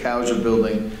improvements at the Cowser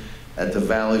Building at the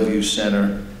Valley View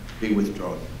Center be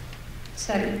withdrawn.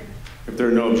 Second. If there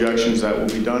are no objections, that will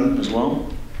be done as well.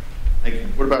 Thank you.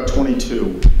 What about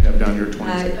 22? I have down here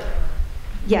 22.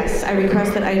 Yes, I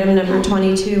request that item number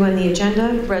 22 on the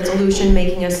agenda, resolution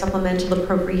making a supplemental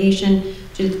appropriation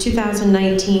to the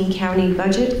 2019 county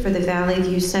budget for the Valley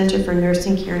View Center for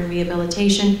Nursing Care and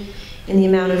Rehabilitation in the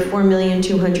amount of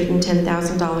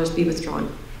 $4,210,000 be withdrawn.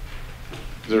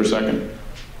 Is there a second?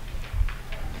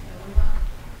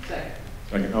 Second.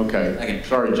 Okay. Second.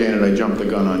 Sorry, Janet, I jumped the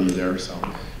gun on you there. So,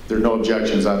 if there are no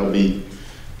objections, that'll be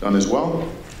done as well.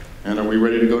 And are we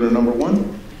ready to go to number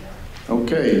 1?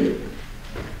 Okay.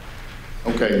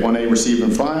 Okay, 1A, receive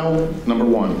and file, number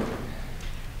 1.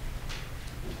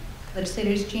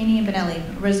 Legislators Cheney and Benelli,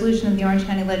 a resolution of the Orange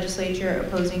County Legislature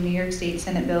opposing New York State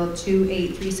Senate Bill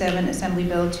 2837, Assembly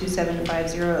Bill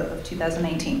 2750 of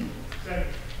 2019.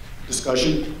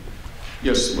 Discussion?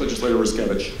 Yes, Legislator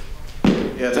Riskevich.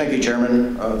 Yeah, thank you,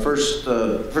 Chairman. First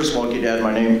of all, could you add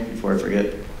my name before I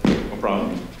forget? No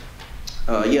problem.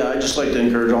 Yeah, I'd just like to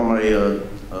encourage all my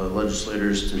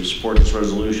legislators to support this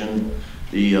resolution.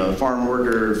 The Farm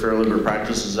Worker Fair Labor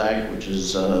Practices Act, which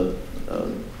is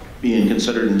being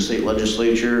considered in the state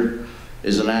legislature,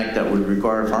 is an act that would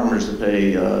require farmers to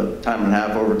pay time and a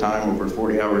half overtime over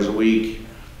 40 hours a week,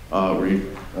 allow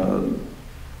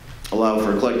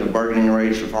for collective bargaining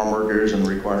rights for farm workers, and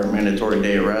require mandatory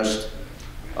day of rest.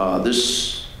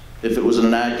 This, if it was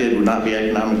enacted, would not be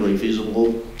economically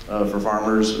feasible for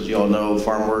farmers. As you all know,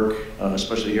 farm work,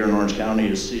 especially here in Orange County,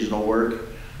 is seasonal work.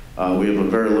 We have a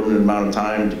very limited amount of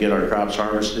time to get our crops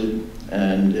harvested,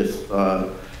 and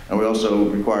and we also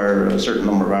require a certain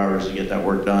number of hours to get that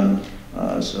work done.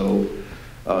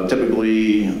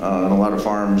 Typically, in a lot of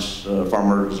farms, farm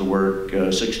workers will work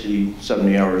 60,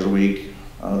 70 hours a week.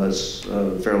 That's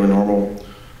fairly normal.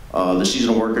 The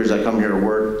seasonal workers that come here to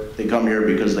work, they come here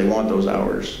because they want those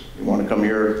hours. They want to come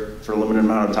here for a limited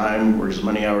amount of time, work as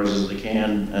many hours as they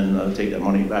can, and take that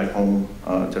money back home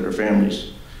to their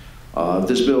families. If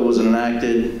this bill wasn't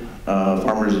enacted,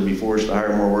 farmers would be forced to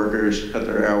hire more workers, cut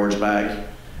their hours back,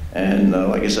 and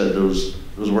like I said, those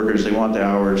workers, they want the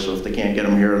hours, so if they can't get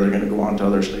them here, they're going to go on to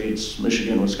other states,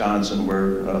 Michigan, Wisconsin,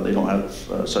 where they don't have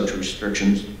such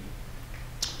restrictions.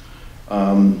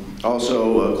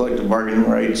 Also, collective bargaining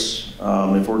rights.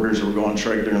 If workers were going on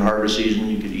strike during harvest season,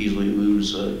 you could easily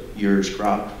lose a year's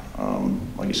crop.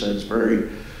 Like I said, it's very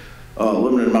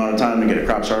limited amount of time to get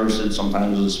crops harvested.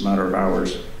 Sometimes it's a matter of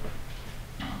hours.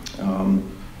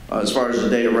 As far as the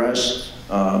day of rest,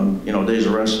 days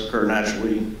of rest occur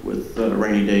naturally with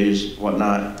rainy days,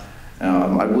 whatnot.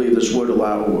 I believe this would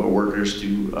allow workers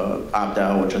to opt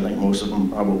out, which I think most of them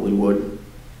probably would.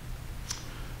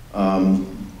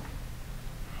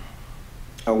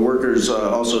 Workers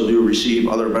also do receive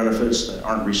other benefits that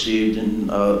aren't received in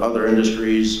other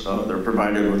industries. They're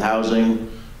provided with housing,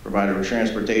 provided with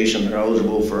transportation. They're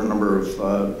eligible for a number of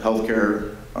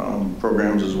healthcare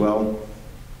programs as well.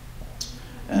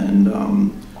 And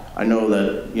I know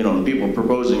that the people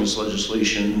proposing this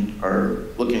legislation are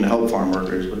looking to help farm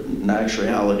workers, but in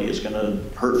actuality, it's going to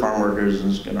hurt farm workers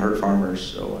and it's going to hurt farmers.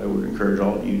 So I would encourage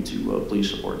all of you to please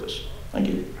support this. Thank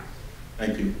you.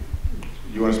 Thank you.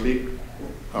 You want to speak?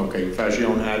 Okay,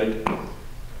 Fagione added,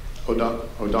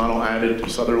 O'Donnell added,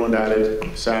 Sutherland added,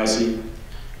 Sassy,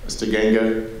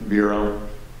 Stiganga, Vero.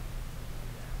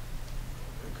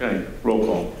 Okay, roll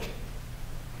call.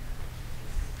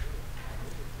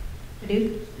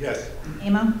 Paduk? Yes.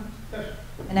 Amo? Yes.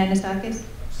 Anagnestakis?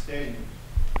 Abstain.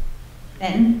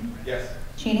 Benton? Yes.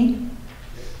 Cheney?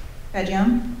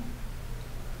 Fagione?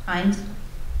 Hines?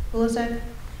 Kulisek?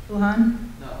 Lujan?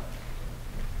 No.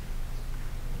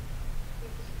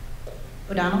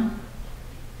 O'Donnell?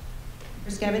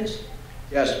 Riskevich?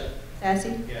 Yes.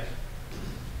 Sassy? Yes.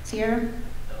 Sierra?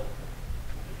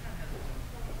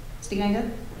 Stiganga?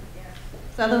 Yes.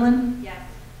 Sutherland? Yes.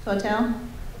 Tortel?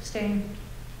 Abstain.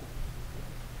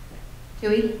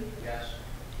 Tui? Yes.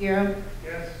 Bureau?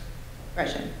 Yes.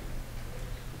 Russia.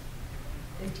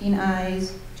 15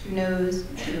 ayes, 2 noes,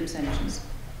 2 abstentions.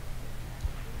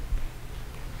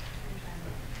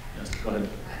 Yes, go ahead.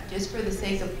 Just for the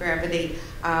sake of brevity,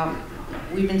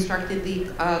 we've instructed the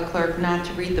clerk not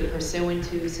to read the pursuant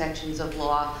to sections of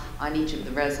law on each of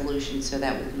the resolutions so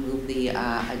that we can move the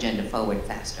agenda forward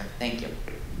faster. Thank you.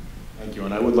 Thank you,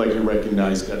 and I would like to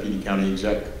recognize Deputy County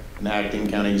Exec and Acting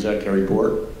County Exec Harry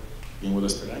Board being with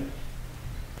us today.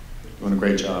 Doing a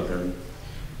great job, Harry.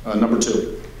 Number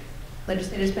 2.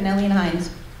 Legislators Benelli and Hines.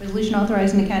 Resolution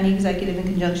authorizing the county executive in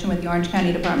conjunction with the Orange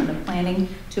County Department of Planning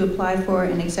to apply for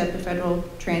and accept the Federal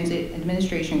Transit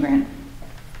Administration Grant.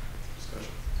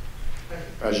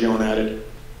 Fagione added.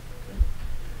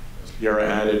 Sierra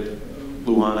added.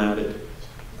 Lujan added.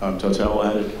 Totel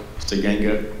added.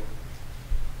 Stiganga.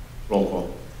 Roll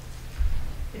call.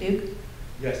 Paduk?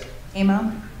 Yes.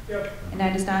 Amo? Yep.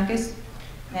 Anagnestakis?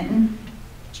 Benton?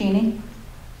 Cheney?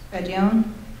 Fagione?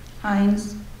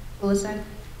 Hines? Kulisek?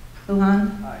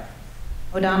 Lujan? Aye.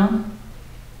 O'Donnell?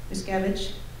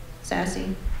 Riskevich?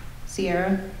 Sassy?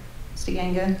 Sierra?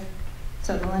 Stiganga?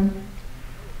 Sutherland?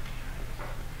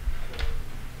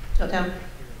 Total?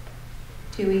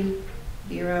 Tui?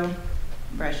 Bureau?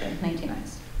 Brescia? 19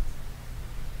 ayes.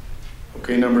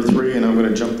 Okay, number 3, and I'm going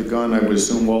to jump the gun. I would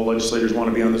assume all legislators want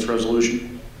to be on this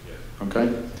resolution?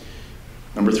 Okay.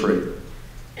 Number 3.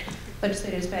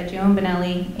 Legislators Fagione,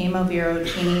 Benelli, Amo, Vero,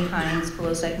 Cheney, Hines,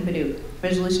 Pelosi, and Paduk.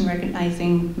 Resolution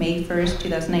recognizing May 1st,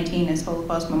 2019 as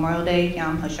Holocaust Memorial Day,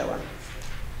 Yom HaShoah.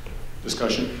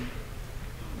 Discussion?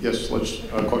 Yes,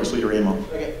 Caucus Leader Amo.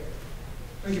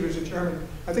 Thank you, Mr. Chairman.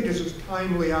 I think this is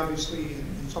timely, obviously,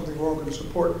 and something we're all going to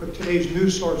support, but today's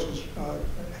news sources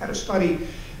had a study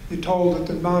that told that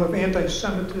the amount of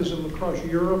anti-Semitism across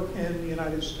Europe and the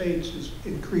United States has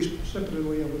increased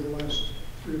precipitously over the last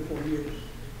 3 or 4 years.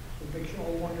 It makes you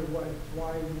all wonder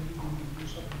why we need to do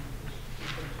something like this.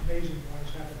 It's amazing why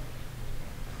it's happening.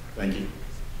 Thank you.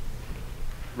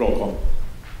 Roll call.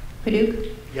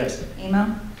 Paduk? Yes.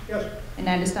 Amo? Yes.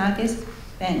 Anagnestakis?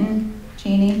 Benton?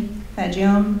 Cheney?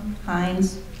 Fagione?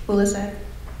 Hines? Kulisek?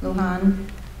 Lujan?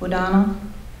 O'Donnell?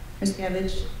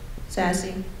 Riskevich?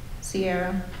 Sassy?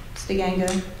 Sierra?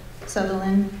 Stiganga?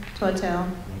 Sutherland? Tortel?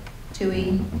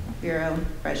 Tui? Bureau?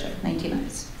 Brescia. 19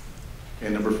 ayes.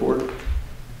 And number 4.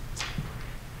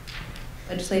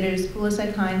 Legislators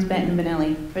Kulisek, Hines, Benton,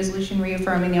 Benelli. Resolution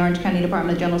reaffirming the Orange County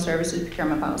Department of General Services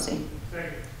procurement policy.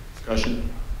 Discussion?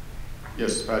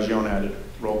 Yes, Fagione had it.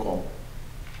 Roll call.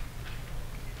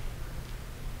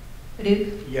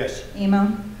 Paduk? Yes.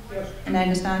 Amo? Yes.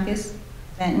 Anagnestakis?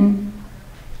 Benton?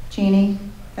 Cheney?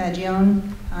 Fagione?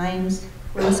 Hines?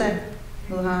 Kulisek?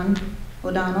 Lujan?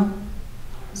 O'Donnell?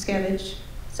 Riskevich?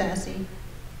 Sassy?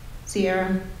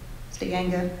 Sierra?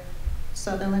 Stiganga?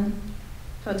 Sutherland?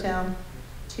 Tortel?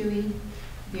 Tui?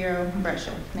 Bureau?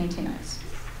 Brescia. 19 ayes.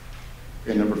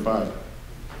 And number 5.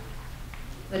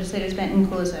 Legislators Benton,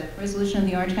 Kulisek. Resolution of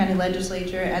the Orange County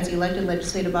Legislature as the elected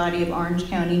legislative body of Orange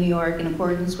County, New York, in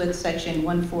accordance with Section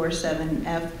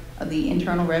 147F of the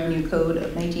Internal Revenue Code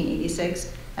of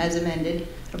 1986, as amended,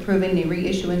 approving the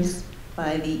reissuance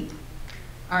by the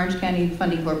Orange County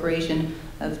Funding Corporation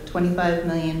of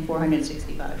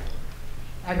 $25,465,000.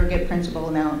 Aggregate principal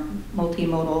amount,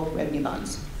 multimodal revenue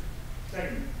bonds.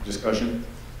 Discussion?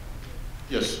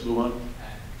 Yes, Lujan?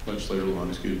 Legislator Lujan,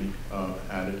 excuse me,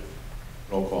 added.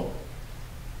 Roll call.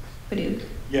 Paduk?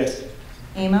 Yes.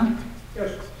 Amo?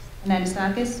 Yes.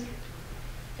 Anagnestakis?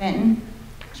 Benton?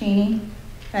 Cheney?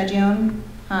 Fagione?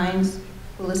 Hines?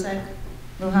 Kulisek?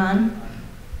 Lujan?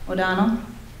 O'Donnell?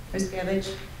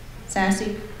 Riskevich?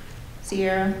 Sassy?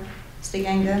 Sierra?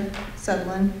 Stiganga?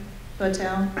 Sutherland?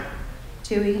 Tortel?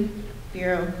 Tui?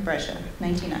 Bureau? Brescia.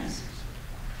 19 ayes.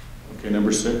 Okay,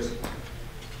 number 6.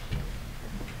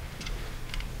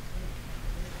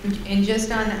 And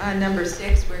just on number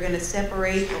 6, we're going to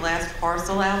separate the last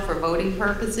parcel out for voting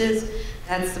purposes.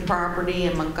 That's the property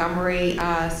in Montgomery,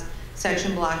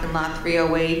 section block and lot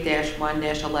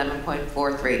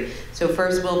 308-1-11.43. So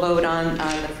first we'll vote on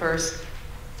the first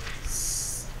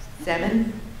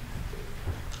 7,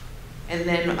 and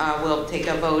then we'll take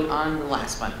a vote on the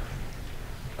last one.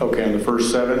 Okay, on the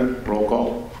first 7, roll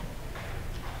call.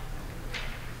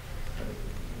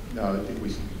 No, I think we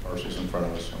see the parcels in front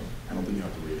of us, so I don't think you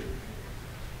have to read it.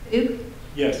 Paduk?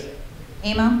 Yes.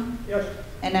 Amo? Yes.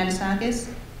 Anagnestakis?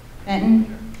 Benton?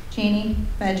 Cheney?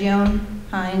 Fagione?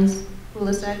 Hines?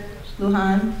 Kulisek?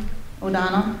 Lujan?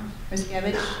 O'Donnell?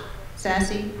 Riskevich?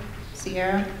 Sassy?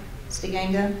 Sierra?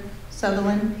 Stiganga?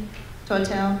 Sutherland?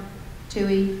 Tortel?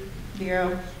 Tui?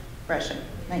 Bureau? Brescia.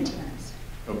 19 ayes.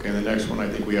 Okay, the next one, I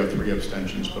think we have 3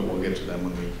 abstentions, but we'll get to them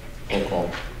when we roll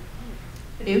call.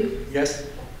 Paduk? Yes.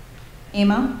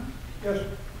 Amo? Yes.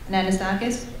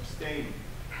 Anagnestakis? Abstain.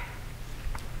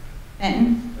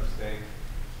 Benton? Abstain.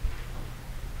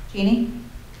 Cheney?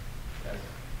 Yes.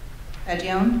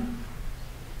 Fagione?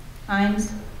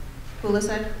 Hines?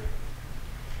 Kulisek?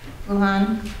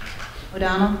 Lujan?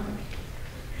 O'Donnell?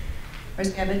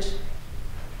 Riskevich?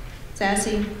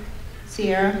 Sassy?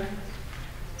 Sierra?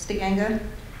 Stiganga?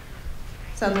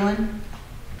 Sutherland?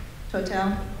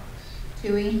 Tortel?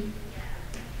 Tui?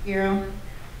 Bureau?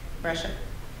 Brescia.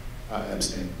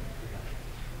 Abstain.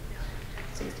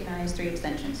 16 ayes, 3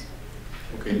 abstentions.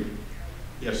 Okay.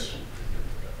 Yes.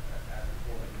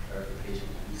 Clarification,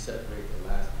 do we separate the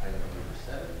last item number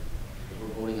 7? If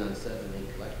we're voting on 7 and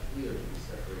 8 collectively, or do we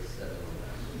separate 7 on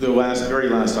The very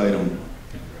last item.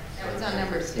 That was on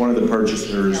number 6. One of the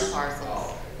purchasers, Detail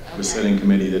parcels. the sitting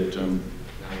committee that,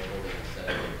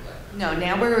 No,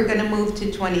 now we're going to move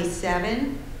to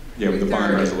 27. yeah, with the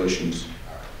bond resolutions.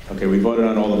 Okay, we voted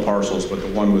on all the parcels, but the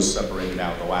one was separated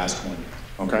out, the last one.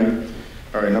 Okay?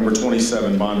 All right, number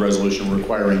 27, bond resolution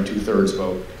requiring 2/3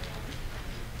 vote.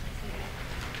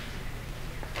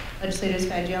 Legislators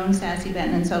Fagione, Sassy,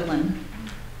 Benton, and Sutherland.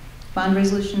 Bond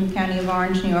resolution of the County of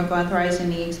Orange, New York, authorizing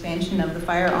the expansion of the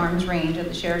firearms range of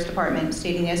the Sheriff's Department,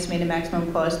 stating the estimated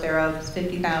maximum cost thereof is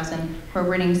 $50,000,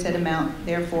 appropriating said amount,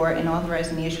 therefore, and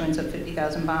authorizing the issuance of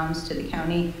 50,000 bonds to the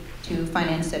county to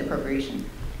finance said appropriation.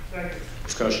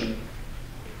 Discussion.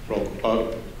 Roll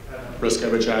call.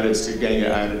 Riskevich added, Stiganga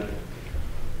added.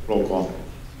 Roll call.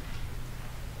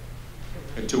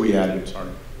 And Tui added, sorry.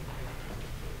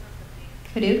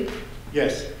 Paduk?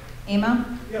 Yes. Amo?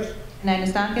 Yes.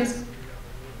 Anagnestakis?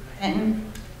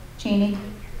 Benton? Cheney?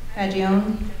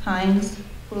 Fagione? Hines?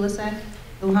 Kulisek?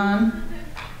 Lujan?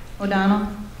 O'Donnell?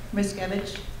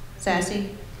 Riskevich?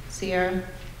 Sassy? Sierra?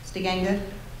 Stiganga?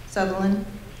 Sutherland?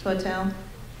 Tortel?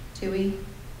 Tui?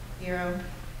 Bureau?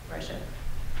 Russia.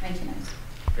 19 ayes.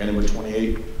 Okay, number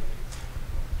 28.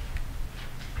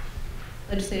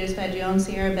 Legislators Fagione,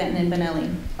 Sierra, Benton, and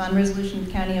Benelli. Bond resolution of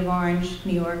the County of Orange,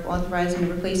 New York, authorizing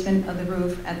the replacement of the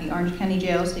roof at the Orange County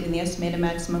Jail, stating the estimated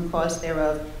maximum cost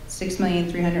thereof,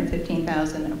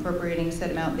 $6,315,000, appropriating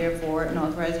said amount therefore, and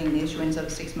authorizing the issuance of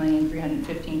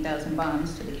 $6,315,000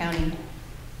 bonds to the county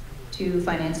to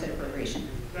finance said appropriation.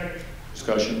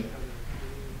 Discussion.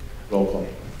 Roll call.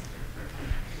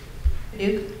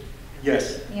 Paduk?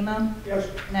 Yes. Amo? Yes.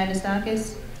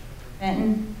 Anagnestakis?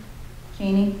 Benton?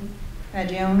 Cheney?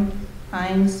 Fagione?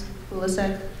 Hines?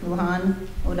 Kulisek? Lujan?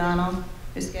 O'Donnell?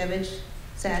 Riskevich?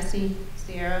 Sassy?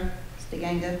 Sierra?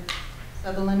 Stiganga?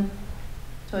 Sutherland?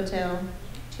 Tortel?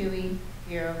 Tui?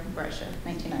 Bureau? Russia.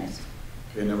 19 ayes.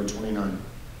 Okay, number 29.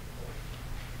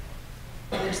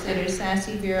 Legislators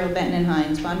Sassy, Bureau, Benton, and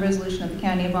Hines. Bond resolution of the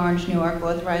County of Orange, New York,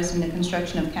 authorizing the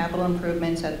construction of capital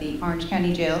improvements at the Orange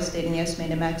County Jail, stating the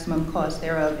estimated maximum cost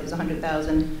thereof is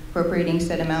 $100,000, appropriating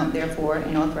said amount therefore,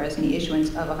 and authorizing the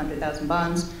issuance of 100,000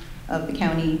 bonds of the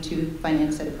county to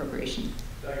finance said appropriation.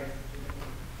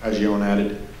 Fagione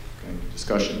added. Okay,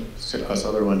 discussion.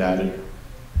 Sutherland added.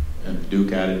 And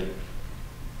Duke added.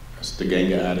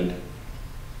 Stiganga added.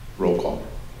 Roll call.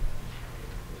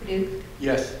 Paduk?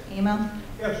 Yes. Amo?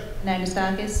 Yes.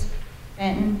 Anagnestakis?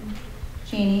 Benton?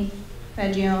 Cheney?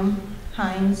 Fagione?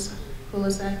 Hines?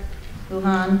 Kulisek?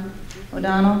 Lujan?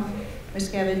 O'Donnell?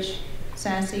 Riskevich?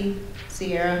 Sassy?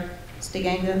 Sierra?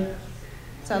 Stiganga?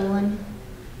 Sutherland?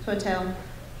 Tortel?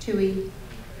 Tui?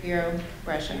 Bureau?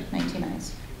 Russia. 19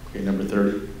 ayes. Okay, number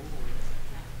 30.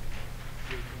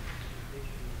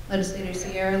 Legislators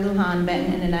Sierra, Lujan,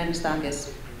 Benton, and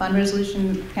Anagnestakis. Bond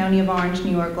resolution, County of Orange,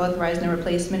 New York, authorizing the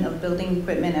replacement of building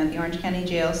equipment at the Orange County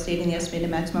Jail, stating the estimated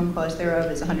maximum cost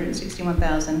thereof is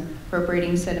 $161,000,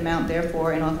 appropriating said amount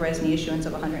therefore, and authorizing the issuance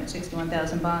of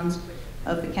 161,000 bonds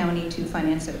of the county to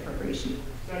finance said appropriation.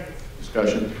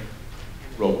 Discussion.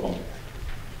 Roll call.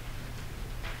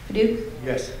 Paduk?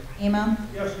 Yes. Amo?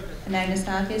 Yes.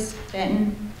 Anagnestakis?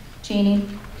 Benton? Cheney?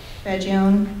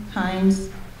 Fagione? Hines?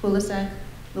 Kulisek?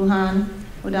 Lujan?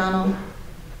 O'Donnell?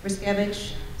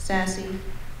 Riskevich? Sassy?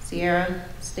 Sierra?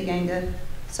 Stiganga?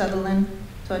 Sutherland?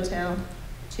 Tortel?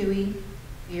 Tui?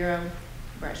 Bureau?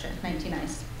 Russia. 19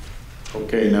 ayes.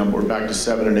 Okay, now we're back to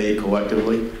 7 and 8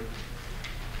 collectively.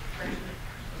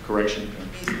 Correction.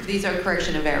 These are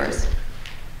correction of errors.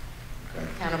 Okay.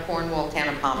 Town of Cornwall, Town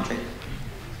of Palm Tree.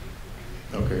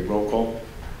 Okay, roll call.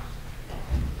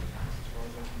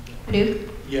 Paduk?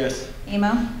 Yes.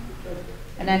 Amo?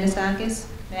 Anagnestakis?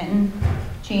 Benton?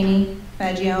 Cheney?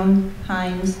 Fagione?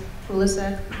 Hines?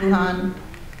 Kulisek? Lujan?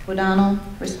 O'Donnell?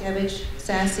 Riskevich?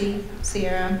 Sassy?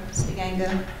 Sierra?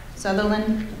 Stiganga?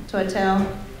 Sutherland? Tortel?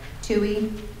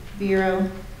 Tui? Bureau?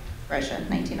 Russia.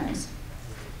 19 ayes.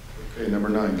 Okay, number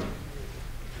 9.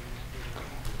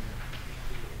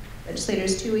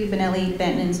 Legislators Tui, Benelli,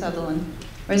 Benton, and Sutherland.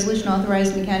 Resolution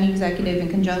authorizing the county executive in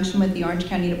conjunction with the Orange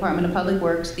County Department of Public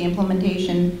Works, the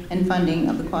implementation and funding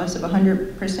of the cost of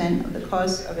 100% of the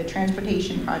cost of a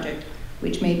transportation project,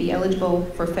 which may be eligible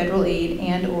for federal aid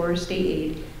and/or state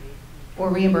aid or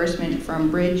reimbursement from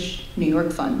Bridge New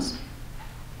York funds.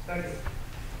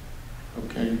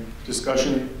 Okay,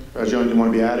 discussion. Fagione, you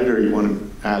want to be added or you want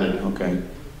to add it? Okay.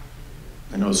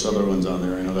 I know Sutherland's on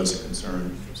there. I know that's a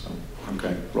concern. So,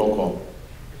 okay, roll call.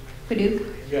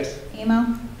 Paduk? Yes.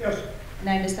 Amo? Yes.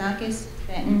 Anagnestakis?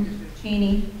 Benton?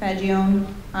 Cheney? Fagione?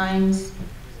 Hines?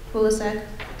 Kulisek?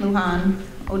 Lujan?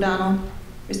 O'Donnell?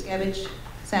 Riskevich?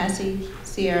 Sassy?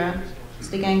 Sierra?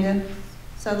 Stiganga?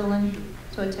 Sutherland?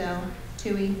 Tortel?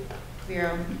 Tui?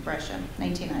 Bureau? Russia.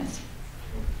 19 ayes.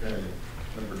 Okay,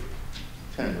 number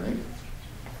 10, right?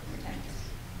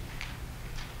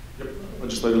 Yep.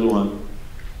 Legislator Lujan.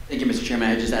 Thank you, Mr. Chairman.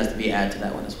 I just asked to be added to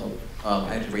that one as well.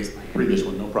 I had to raise my hand. Previous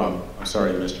one, no problem. I'm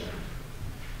sorry I missed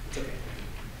you.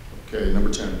 Okay, number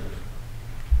 10.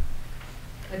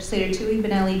 Legislator Tui,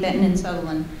 Benelli, Benton, and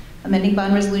Sutherland. Amending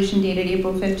bond resolution dated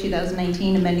April 5,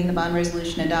 2019, amending the bond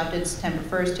resolution adopted September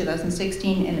 1,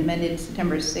 2016, and amended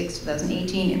September 6,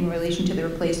 2018 in relation to the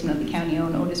replacement of the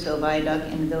county-owned Otisville Viaduct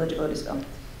in the village of Otisville.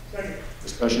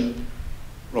 Discussion?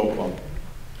 Roll call.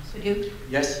 Paduk?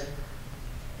 Yes.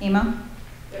 Emo?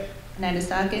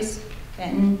 Anagnestakis?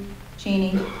 Benton?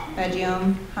 Cheney?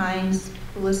 Fagion? Hines?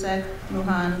 Kulisek?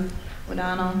 Luhan?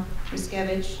 O'Donnell?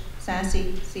 Riskevich?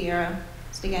 Sassy? Sierra?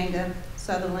 Stiganga?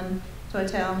 Sutherland?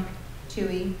 Tortel?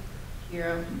 Tui?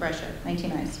 Bureau? Brescia.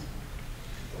 19 ayes.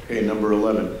 Okay, number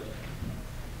 11.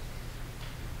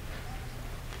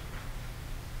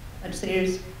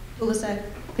 Legislators Kulisek,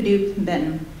 Paduk, and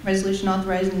Benton. Resolution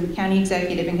authorizing the county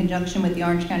executive in conjunction with the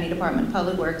Orange County Department of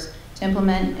Public Works to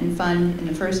implement and fund in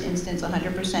the first instance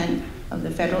 100% of the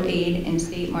federal aid and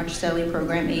state Marchicelli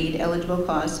program aid eligible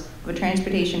costs of a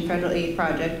transportation federal aid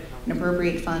project and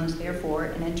appropriate funds therefore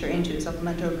and enter into a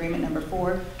supplemental agreement number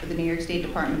 4 with the New York State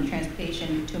Department of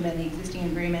Transportation to amend the existing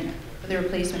agreement for the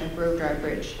replacement of Grove Drive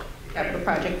Bridge. Capital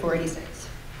Project 486.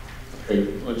 Okay,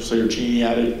 Legislator Cheney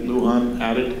added, Lujan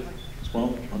added as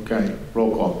well? Okay,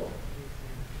 roll call.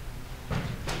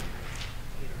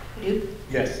 Paduk?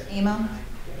 Yes. Emo?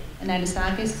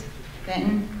 Anagnestakis?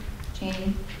 Benton?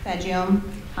 Cheney? Fagion?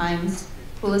 Hines?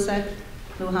 Kulisek?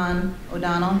 Lujan?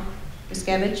 O'Donnell?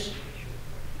 Riskevich?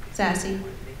 Sassy?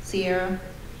 Sierra?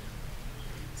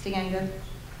 Stiganga?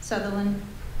 Sutherland?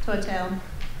 Tortel?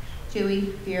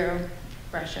 Tui? Bureau?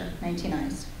 Brescia. 19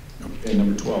 ayes. Okay,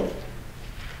 number 12.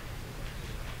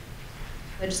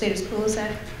 Legislators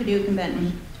Kulisek, Paduk, and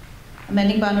Benton.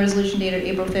 Amending bond resolution dated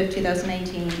April 5,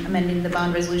 2019, amending the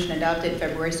bond resolution adopted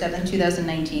February 7,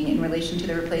 2019 in relation to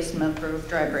the replacement of Grove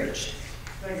Drive Bridge.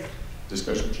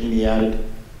 Discussion, Cheney added.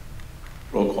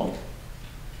 Roll call.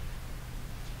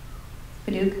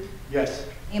 Paduk? Yes.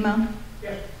 Emo?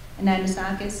 Yes.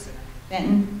 Anagnestakis?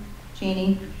 Benton?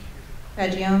 Cheney?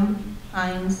 Fagion?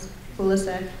 Hines?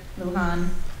 Kulisek? Lujan?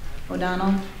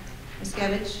 O'Donnell?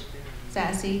 Riskevich?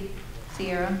 Sassy?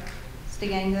 Sierra?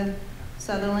 Stiganga?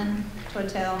 Sutherland?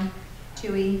 Tortel?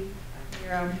 Tui?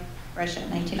 Bureau? Brescia.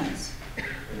 19 ayes.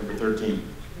 Number 13.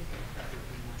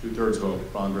 2/3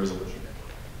 vote, bond resolution.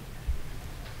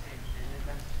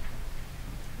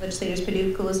 Legislators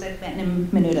Paduk, Kulisek, Benton,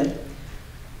 and Menuda.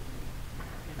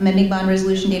 Amending bond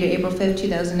resolution dated April 5,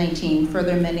 2019,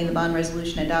 further amending the bond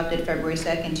resolution adopted February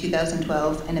 2,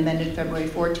 2012, and amended February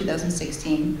 4,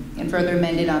 2016, and further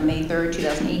amended on May 3,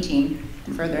 2018,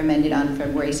 and further amended on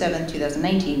February 7,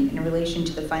 2019, in relation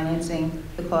to the financing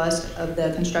the cost of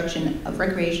the construction of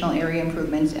recreational area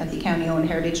improvements at the county-owned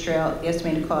Heritage Trail at the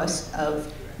estimated cost of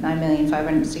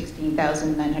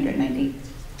 $9,516,990.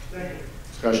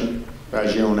 Discussion,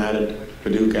 Fagion added,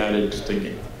 Paduk added,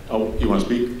 Stiganga. Oh, you want to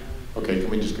speak? Okay, can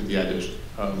we just get the addition?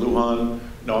 Lujan,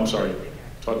 no, I'm sorry.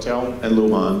 Tortel and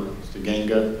Lujan,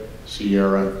 Stiganga,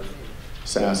 Sierra,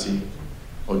 Sassy,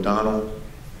 O'Donnell.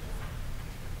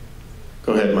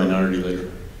 Go ahead, Minority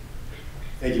Leader.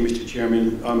 Thank you, Mr.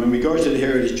 Chairman. In regards to the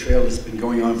Heritage Trail, it's been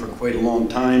going on for quite a long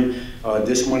time.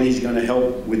 This money is going to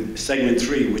help with Segment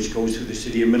 3, which goes through the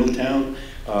city of Middletown,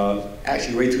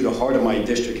 actually right through the heart of my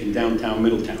district in downtown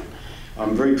Middletown.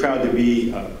 I'm very proud to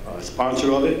be a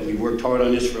sponsor of it. We worked hard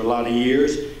on this for a lot of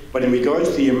years. But in regards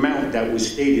to the amount that was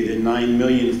stated in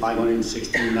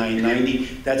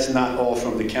 $9,516,990, that's not all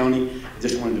from the county. I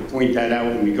just wanted to point that out.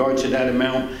 In regards to that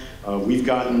amount, we've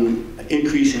gotten an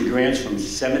increase in grants from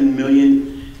 $7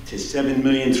 million to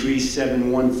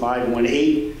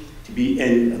 $7,371,518 to be,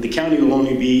 and the county will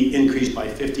only be increased by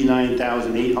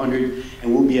 $59,800,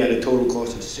 and we'll be at a total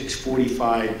cost of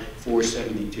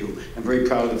 $645,472. I'm very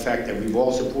proud of the fact that we've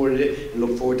all supported it and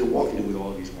look forward to walking it with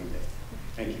all of you one day.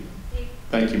 Thank you.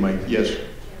 Thank you, Mike. Yes.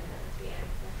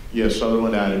 Yes,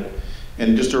 Sutherland added.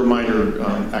 And just a reminder,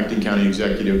 Acting County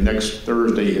Executive, next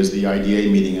Thursday is the IDA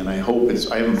meeting, and I hope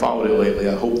I haven't followed it lately,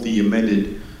 I hope the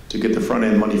amended to get the front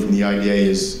end money from the IDA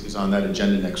is on that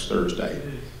agenda next Thursday.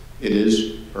 It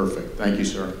is? Perfect. Thank you,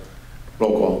 sir.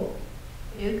 Roll call.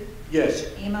 Paduk? Yes.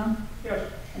 Emo? Yes.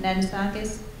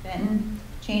 Anagnestakis? Benton?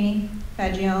 Cheney?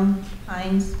 Fagion?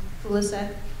 Hines?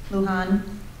 Kulisek? Lujan?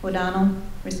 O'Donnell?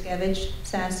 Riskevich?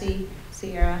 Sassy?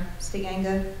 Sierra?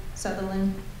 Stiganga?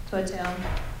 Sutherland? Tortel?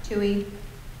 Tui?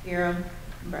 Bureau?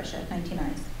 Brescia. 19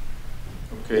 ayes.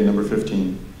 Okay, number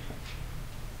 15.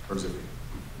 Or is it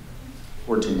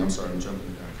 14? I'm sorry, I'm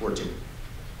jumping down. 14.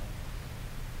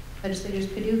 Legislators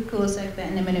Paduk, Kulisek,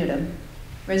 Benton, and Menuda.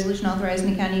 Resolution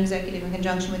authorizing the county executive in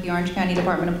conjunction with the Orange County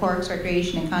Department of Parks,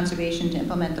 Recreation, and Conservation to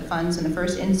implement the funds in the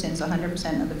first instance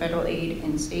 100% of the federal aid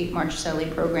and state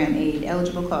Marchicelli program aid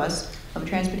eligible costs of a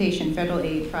transportation federal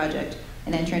aid project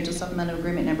and enter into supplemental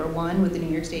agreement number 1 with the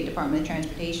New York State Department of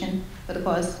Transportation for the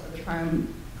cost of the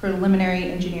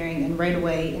preliminary engineering and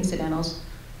right-of-way incidentals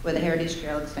for the Heritage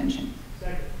Trail extension.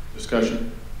 Second.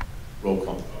 Discussion. Roll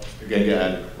call. Stiganga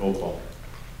added. Roll call.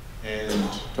 And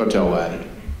Tortel added.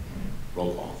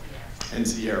 Roll call. And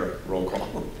Sierra. Roll call.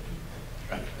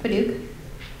 Paduk?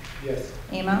 Yes.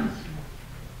 Amo?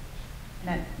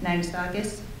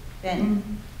 Anagnestakis?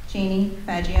 Benton? Cheney?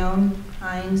 Fagione?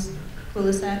 Hines?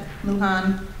 Kulisek?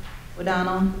 Lujan?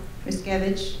 O'Donnell?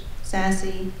 Riskevich?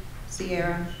 Sassy?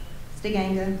 Sierra?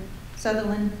 Stiganga?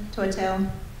 Sutherland? Tortel?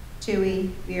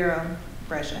 Tui? Vero?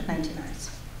 Brescia. 19 ayes.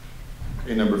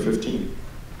 Okay, number 15.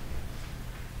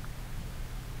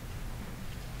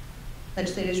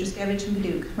 Legislators Riskevich and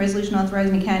Paduk. Resolution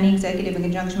authorizing the county executive in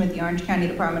conjunction with the Orange County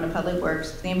Department of Public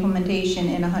Works the implementation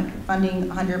and funding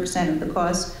 100% of the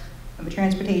cost of a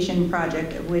transportation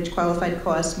project of which qualified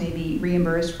costs may be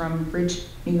reimbursed from Bridge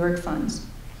New York funds.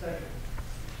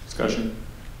 Discussion?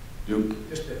 Duke?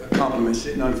 Just a compliment,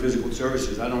 sitting on physical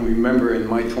services. I don't remember in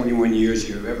my 21 years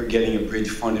here ever getting a bridge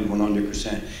funded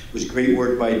 100%. It was great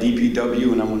work by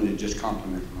DPW, and I wanted to just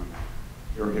compliment them on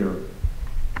that. Here.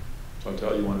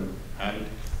 Tortel, you want to add it?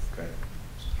 Okay.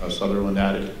 Sutherland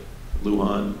added.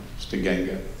 Lujan,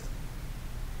 Stiganga.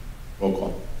 Roll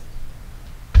call.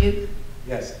 Duke?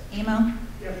 Yes. Amo?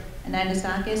 Yes.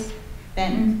 Anagnestakis?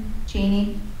 Benton?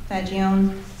 Cheney?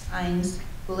 Fagione? Hines?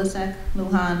 Kulisek?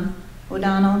 Lujan?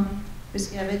 O'Donnell?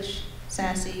 Riskevich?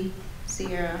 Sassy?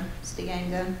 Sierra?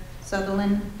 Stiganga?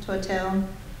 Sutherland? Tortel?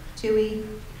 Tui?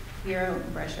 Vero?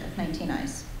 Brescia. 19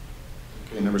 ayes.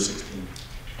 Okay, number 16.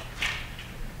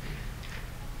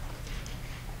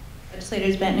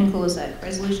 Legislators Benton and Kulisek.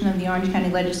 Resolution of the Orange County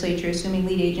Legislature assuming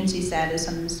lead agency status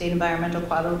under the State Environmental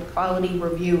Quality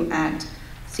Review Act,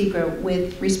 (SEQRA),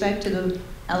 with respect to the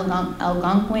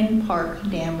Algonquin Park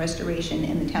Dam restoration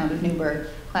in the town of Newburgh,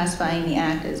 classifying the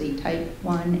act as a Type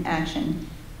 1 action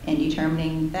and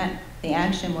determining that the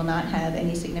action will not have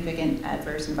any significant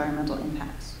adverse environmental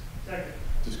impacts. Second.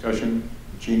 Discussion?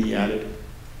 Jeannie added.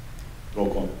 Roll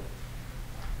call.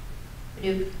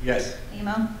 Paduk? Yes.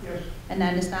 Amo? Yes.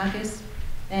 Anagnestakis?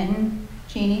 Benton?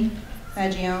 Cheney?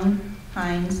 Fagione?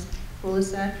 Hines?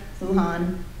 Kulisek?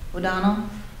 Lujan? O'Donnell?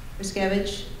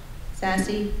 Riskevich?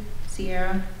 Sassy?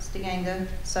 Sierra? Stiganga?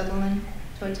 Sutherland?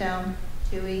 Tortel?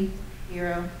 Tui?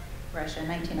 Vero? Brescia.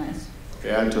 19 ayes. Okay,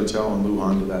 add Tortel and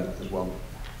Lujan to that as well.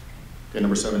 Okay,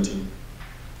 number 17.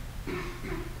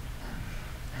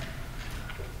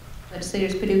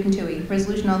 Legislators Paduk and Tui.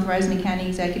 Resolution authorizing the county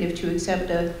executive to accept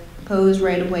a proposed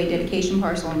right-of-way dedication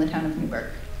parcel in the town of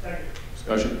Newburgh.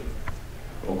 Discussion?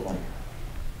 Roll call.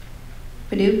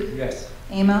 Paduk? Yes.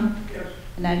 Amo? Yes.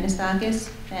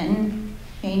 Anagnestakis? Benton?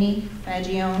 Cheney?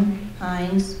 Fagione?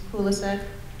 Hines? Kulisek?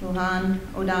 Lujan?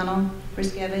 O'Donnell?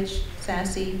 Riskevich?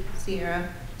 Sassy? Sierra?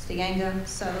 Stiganga?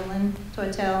 Sutherland?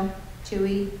 Tortel?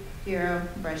 Tui? Vero?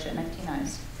 Brescia. 19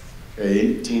 ayes. Okay,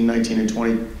 18, 19, and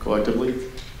 20 collectively.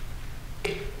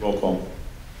 Roll call.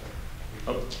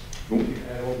 Oh.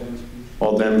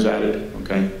 All Dems added,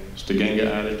 okay. Stiganga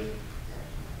added.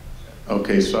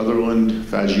 Okay, Sutherland,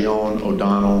 Fagione,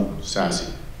 O'Donnell,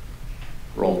 Sassy.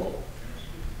 Roll call.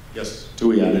 Yes,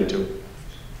 Tui added too.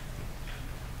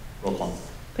 Roll call.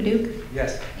 Paduk?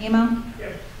 Yes. Amo?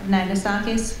 Yes.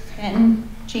 Anagnestakis? Benton?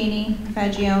 Cheney?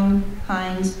 Fagione?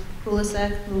 Hines?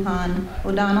 Kulisek? Lujan?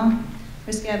 O'Donnell?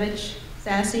 Riskevich?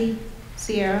 Sassy?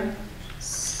 Sierra?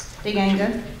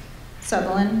 Stiganga?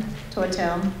 Sutherland?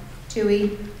 Tortel?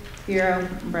 Tui? Vero?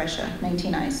 Brescia.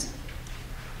 19 ayes.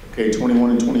 Okay,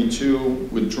 21 and 22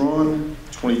 withdrawn.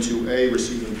 22A,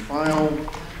 receive and file.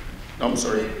 Oh, I'm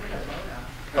sorry.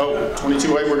 Oh,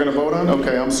 22A we're going to vote on?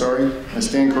 Okay, I'm sorry. I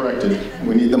stand corrected.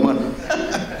 We need the money.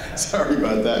 Sorry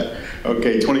about that.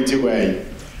 Okay, 22A.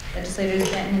 Legislators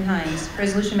Benton and Hines.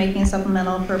 Resolution making a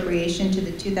supplemental appropriation to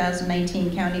the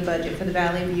 2019 county budget for the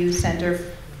Valley View Center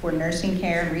for Nursing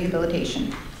Care and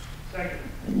Rehabilitation. Second.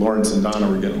 Lawrence and Donna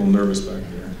were getting a little nervous back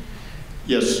there.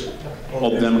 Yes,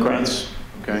 all Democrats?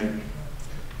 Okay.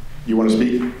 You want to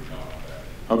speak?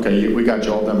 Okay, we got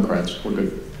you, all Democrats. We're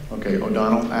good. Okay,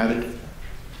 O'Donnell added.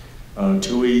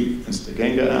 Tui and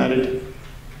Stiganga added.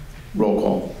 Roll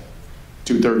call.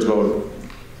 2/3 vote.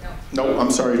 No,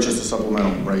 I'm sorry, it's just a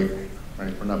supplemental, right?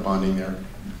 Right, we're not bonding there.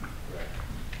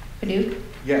 Paduk?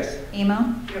 Yes.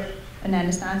 Amo? Yes.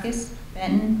 Anagnestakis?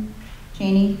 Benton?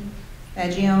 Cheney?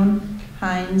 Fagione?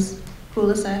 Hines?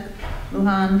 Kulisek?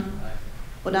 Lujan?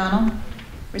 O'Donnell?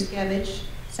 Riskevich?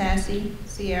 Sassy?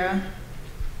 Sierra?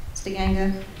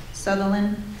 Stiganga?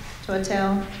 Sutherland?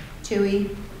 Tortel?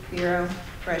 Tui? Vero?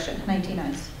 Brescia. 19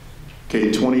 ayes.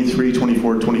 Okay, 23,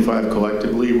 24, 25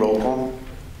 collectively, roll call.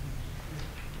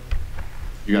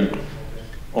 You got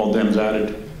all Dems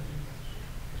added.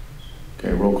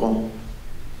 Okay, roll call.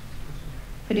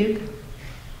 Paduk?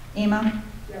 Amo?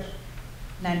 Yes.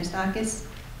 Anagnestakis?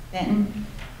 Benton?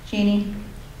 Cheney?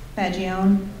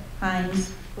 Fagione?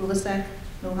 Hines? Kulisek?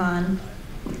 Lujan?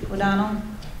 O'Donnell?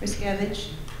 Riskevich?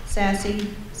 Sassy,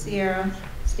 Sierra,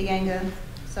 Stiganga,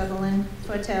 Sutherland,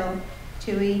 Tortel,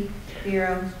 Tui,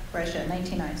 Vero, Brescia.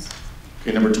 19 ayes.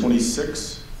 Okay, number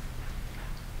 26.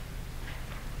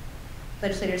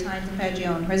 Legislators Hines and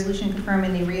Fagione, resolution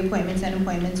confirming the reappointments and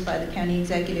appointments by the county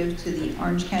executive to the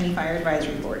Orange County Fire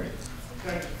Advisory Board.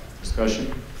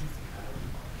 Discussion.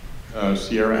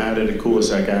 Sierra added and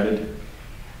Kulisek added.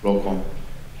 Roll call.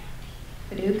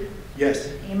 Paduk? Yes.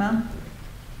 Emo?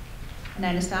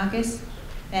 Anagnestakis?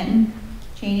 Benton?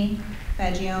 Cheney?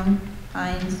 Fagione?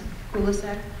 Hines?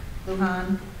 Kulisek?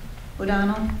 Lujan?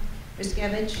 O'Donnell?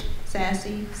 Riskevich?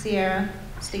 Sassy? Sierra?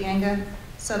 Stiganga?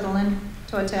 Sutherland?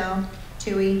 Tortel?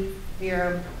 Tui?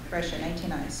 Vero? Brescia.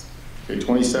 19 ayes. Okay,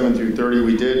 27 through 30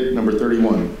 we did. Number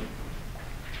 31.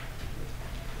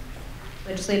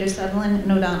 Legislators Sutherland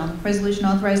and O'Donnell, resolution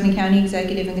authorizing the county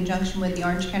executive in conjunction with the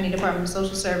Orange County Department of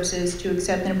Social Services to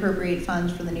accept and appropriate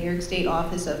funds for the New York State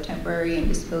Office of Temporary and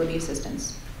Disability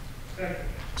Assistance.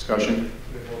 Discussion.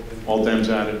 All Dems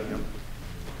added. Yeah.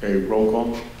 Okay, roll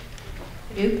call.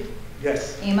 Paduk?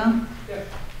 Yes. Emo? Yes.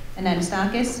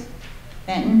 Anagnestakis?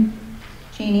 Benton?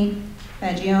 Cheney?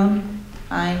 Fagione?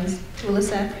 Hines?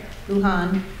 Kulisek?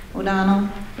 Lujan? O'Donnell?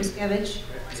 Riskevich?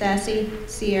 Sassy?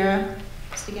 Sierra?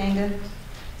 Stiganga?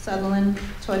 Sutherland?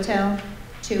 Tortel?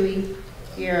 Tui?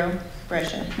 Vero?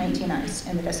 Brescia. 19 ayes,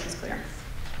 and the desk is clear.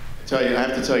 I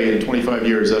have to tell you, in 25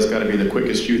 years, that's got to be the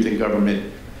quickest youth in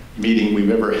government meeting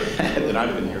we've ever had that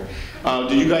I've been here.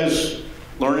 Did you guys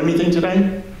learn anything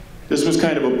today? This was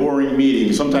kind of a boring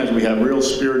meeting. Sometimes we have real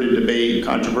spirited debate,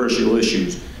 controversial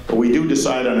issues, but we do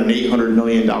decide on an $800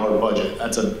 million budget.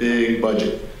 That's a big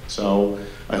budget. So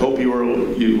I hope you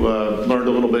learned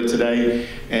a little bit today.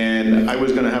 And I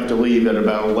was going to have to leave at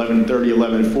about 11:30,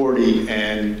 11:40,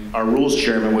 and our rules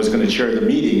chairman was going to chair the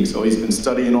meeting. So he's been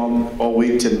studying all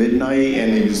week to midnight,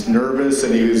 and he was nervous,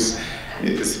 and his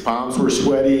palms were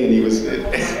sweaty, and he was.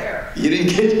 You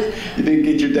didn't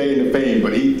get your day in the fame,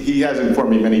 but he has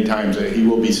informed me many times that he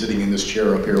will be sitting in this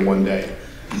chair up here one day.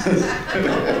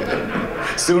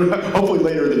 Sooner, hopefully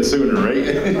later than sooner, right?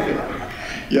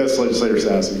 Yes, Legislator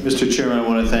Sassy. Mr. Chairman, I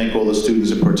want to thank all the students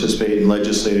that participate and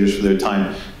legislators for their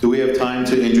time. Do we have time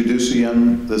to introduce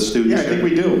again the students? Yeah, I think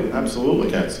we do. Absolutely.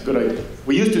 That's a good idea.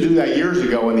 We used to do that years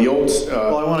ago in the old...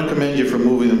 Well, I want to commend you for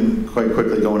moving them quite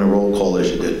quickly, going to roll call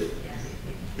as you did.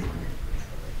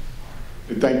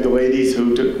 To thank the ladies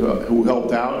who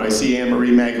helped out. I see Anne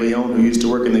Marie Maglione, who used to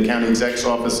work in the county exec's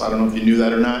office. I don't know if you knew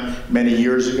that or not. Many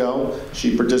years ago,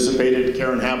 she participated.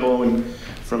 Karen Hablo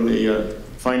from the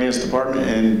Finance Department,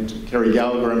 and Kerry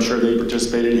Gallagher, I'm sure they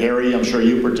participated. Harry, I'm sure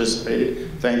you participated.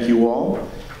 Thank you all.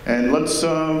 And let's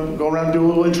go around and do a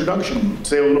little introduction.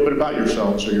 Say a little bit about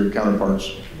yourselves or your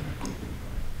counterparts.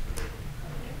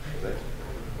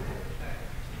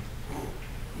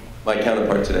 My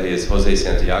counterpart today is Jose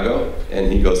Santiago,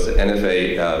 and he goes to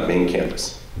NFA main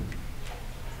campus.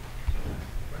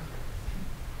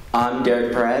 I'm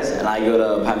Derek Perez, and I go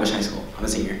to Pine Bush High School. I'm a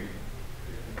senior.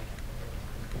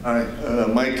 Hi,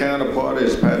 my counterpart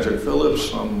is Patrick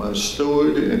Phillips from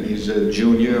Stewart, and he's a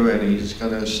junior, and he's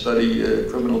going to study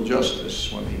criminal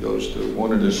justice when he goes to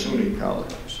one of the SUNY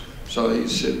colleges. So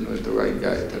he's sitting with the right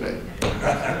guy today.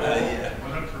 Yeah.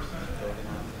 100%.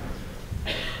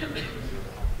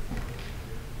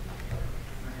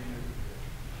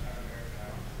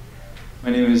 My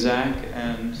name is Zach,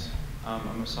 and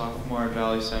I'm a sophomore at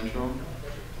Valley Central.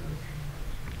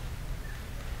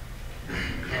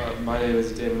 My name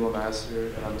is David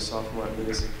Lamaster, and I'm a sophomore at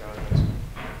Legislature County High School.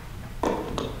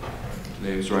 My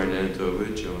name is Ryan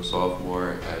Anatovich. I'm a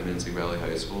sophomore at Mincing Valley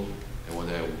High School, and one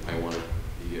day I want to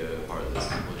be a part of this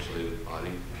legislative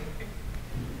body.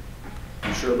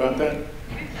 You sure about that?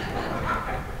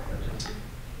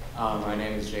 My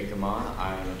name is Jake Lamont.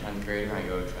 I'm a 10th grader. I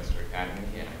go to Chester Academy,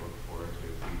 and I look forward to a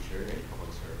future in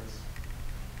public service.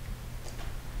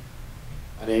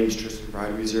 My name is Tristan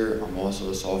Brideweezer. I'm also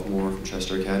a sophomore from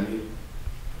Chester Academy.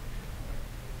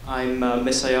 I'm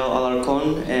Misael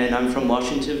Alarcon, and I'm from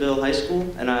Washingtonville High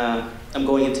School, and I'm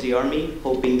going into the Army,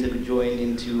 hoping to join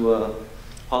into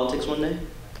politics one day.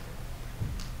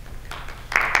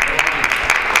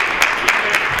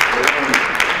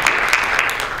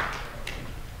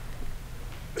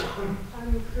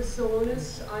 I'm Chris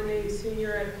Solonis. I'm a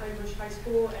senior at Pine Bush High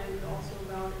School and also a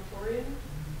valedictorian,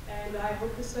 and I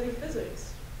hope to study physics.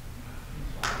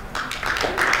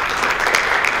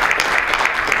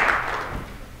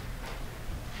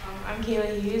 I'm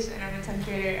Kayla Hughes, and I'm a 10th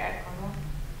grader at Cornwall.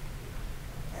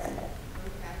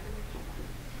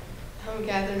 I'm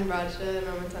Catherine Bradshaw, and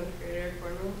I'm a 10th grader at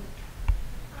Cornwall.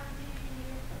 I'm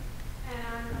Katie, and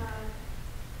I'm a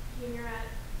junior at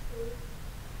Duluth.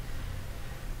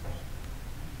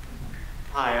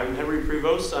 Hi, I'm Henry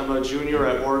Prevost. I'm a junior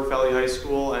at Warwick Valley High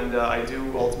School, and I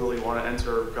do ultimately want to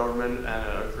enter government and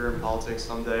a career in politics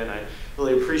someday, and I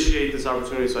really appreciate this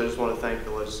opportunity, so I just want to thank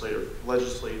the legislature for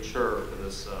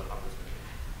this opportunity.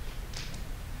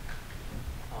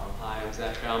 Hi, I'm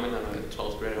Zach Bauman. I'm a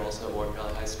 12th grader also at Warwick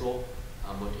Valley High School.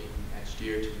 I'm looking next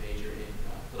year to major in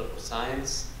political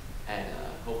science at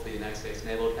hopefully the United States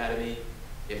Naval Academy,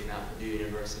 if not Purdue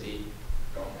University.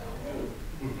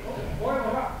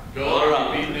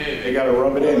 They got to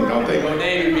rub it in, don't they? Go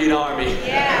Navy, beat Army.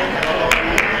 Yeah.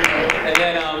 And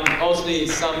then hopefully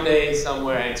someday,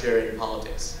 somewhere, enter in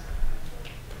politics.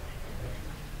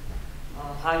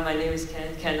 Hi, my name is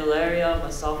Kenneth Candelaria. I'm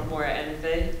a sophomore at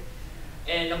NFA,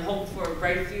 and I'm hoping for a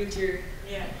bright future.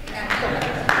 Yeah.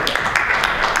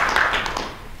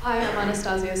 Hi, I'm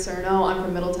Anastasia Cerno. I'm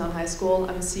from Middletown High School.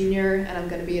 I'm a senior, and I'm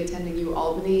going to be attending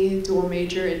UAlbany, dual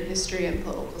major in history and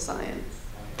political science.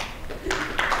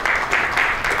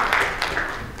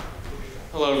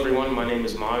 Hello everyone, my name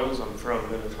is Miles. I'm from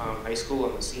Middletown High School.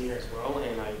 I'm a senior as well,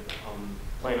 and I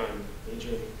plan on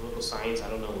majoring in political science. I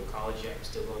don't know what college yet. I'm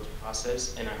still going through the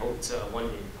process, and I hope to one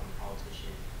day become a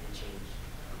politician and change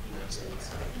the United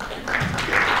States.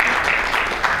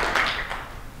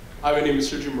 Hi, my name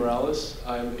is Sergio Morales.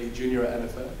 I'm a junior at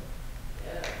NFA.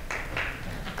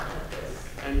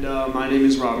 And my name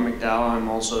is Robert McDowell. I'm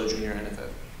also a junior at NFA.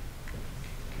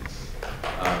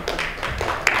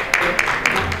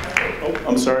 Oh,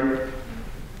 I'm sorry.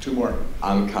 Two more.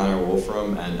 I'm Connor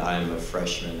Wolfram, and I'm a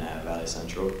freshman at Valley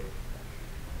Central.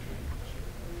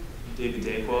 David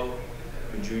Dayquil,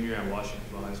 a junior at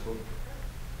Washingtonville High School.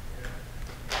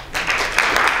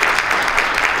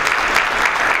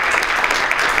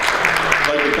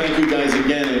 I'd like to thank you guys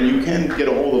again, and you can get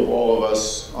a hold of all of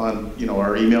us on,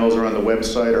 our emails are on the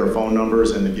website, our phone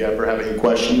numbers, and if you ever have any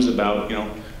questions about,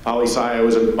 poli-sci, I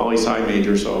was a poli-sci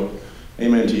major, so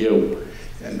amen to you.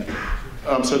 And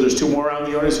so there's two more out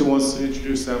in the audience. Who wants to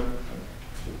introduce them?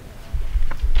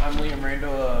 I'm Liam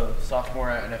Randall, a sophomore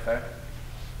at NFA.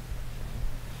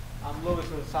 I'm Louis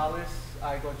Gonzalez.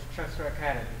 I go to Chester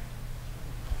Academy.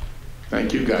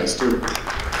 Thank you guys too.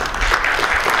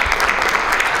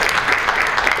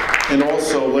 And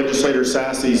also, Legislator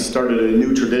Sassy started a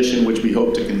new tradition which we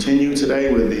hope to continue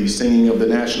today with the singing of the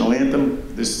national anthem.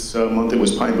 This month it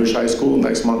was Pine Bush High School.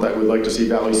 Next month I would like to see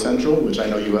Valley Central, which I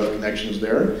know you have connections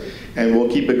there. And we'll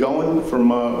keep it going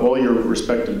from all your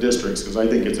respective districts, because I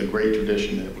think it's a great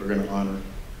tradition that we're going to honor.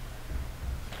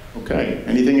 Okay,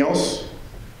 anything else?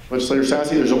 Legislator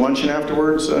Sassy, there's a luncheon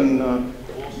afterwards, and All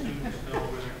students know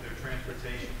their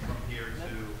transportation from here to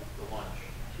the lunch.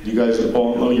 you guys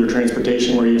all know your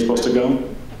transportation, where you're supposed to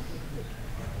go?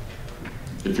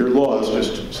 If you're lost,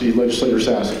 just see Legislator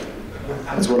Sassy.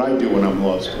 That's what I do when I'm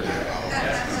lost.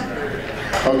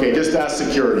 Okay, just ask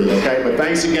security, okay? But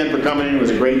thanks again for coming in. It was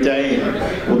a great day,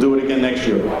 and we'll do it again next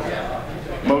year.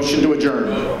 Motion to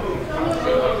adjourn.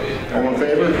 All in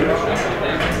favor?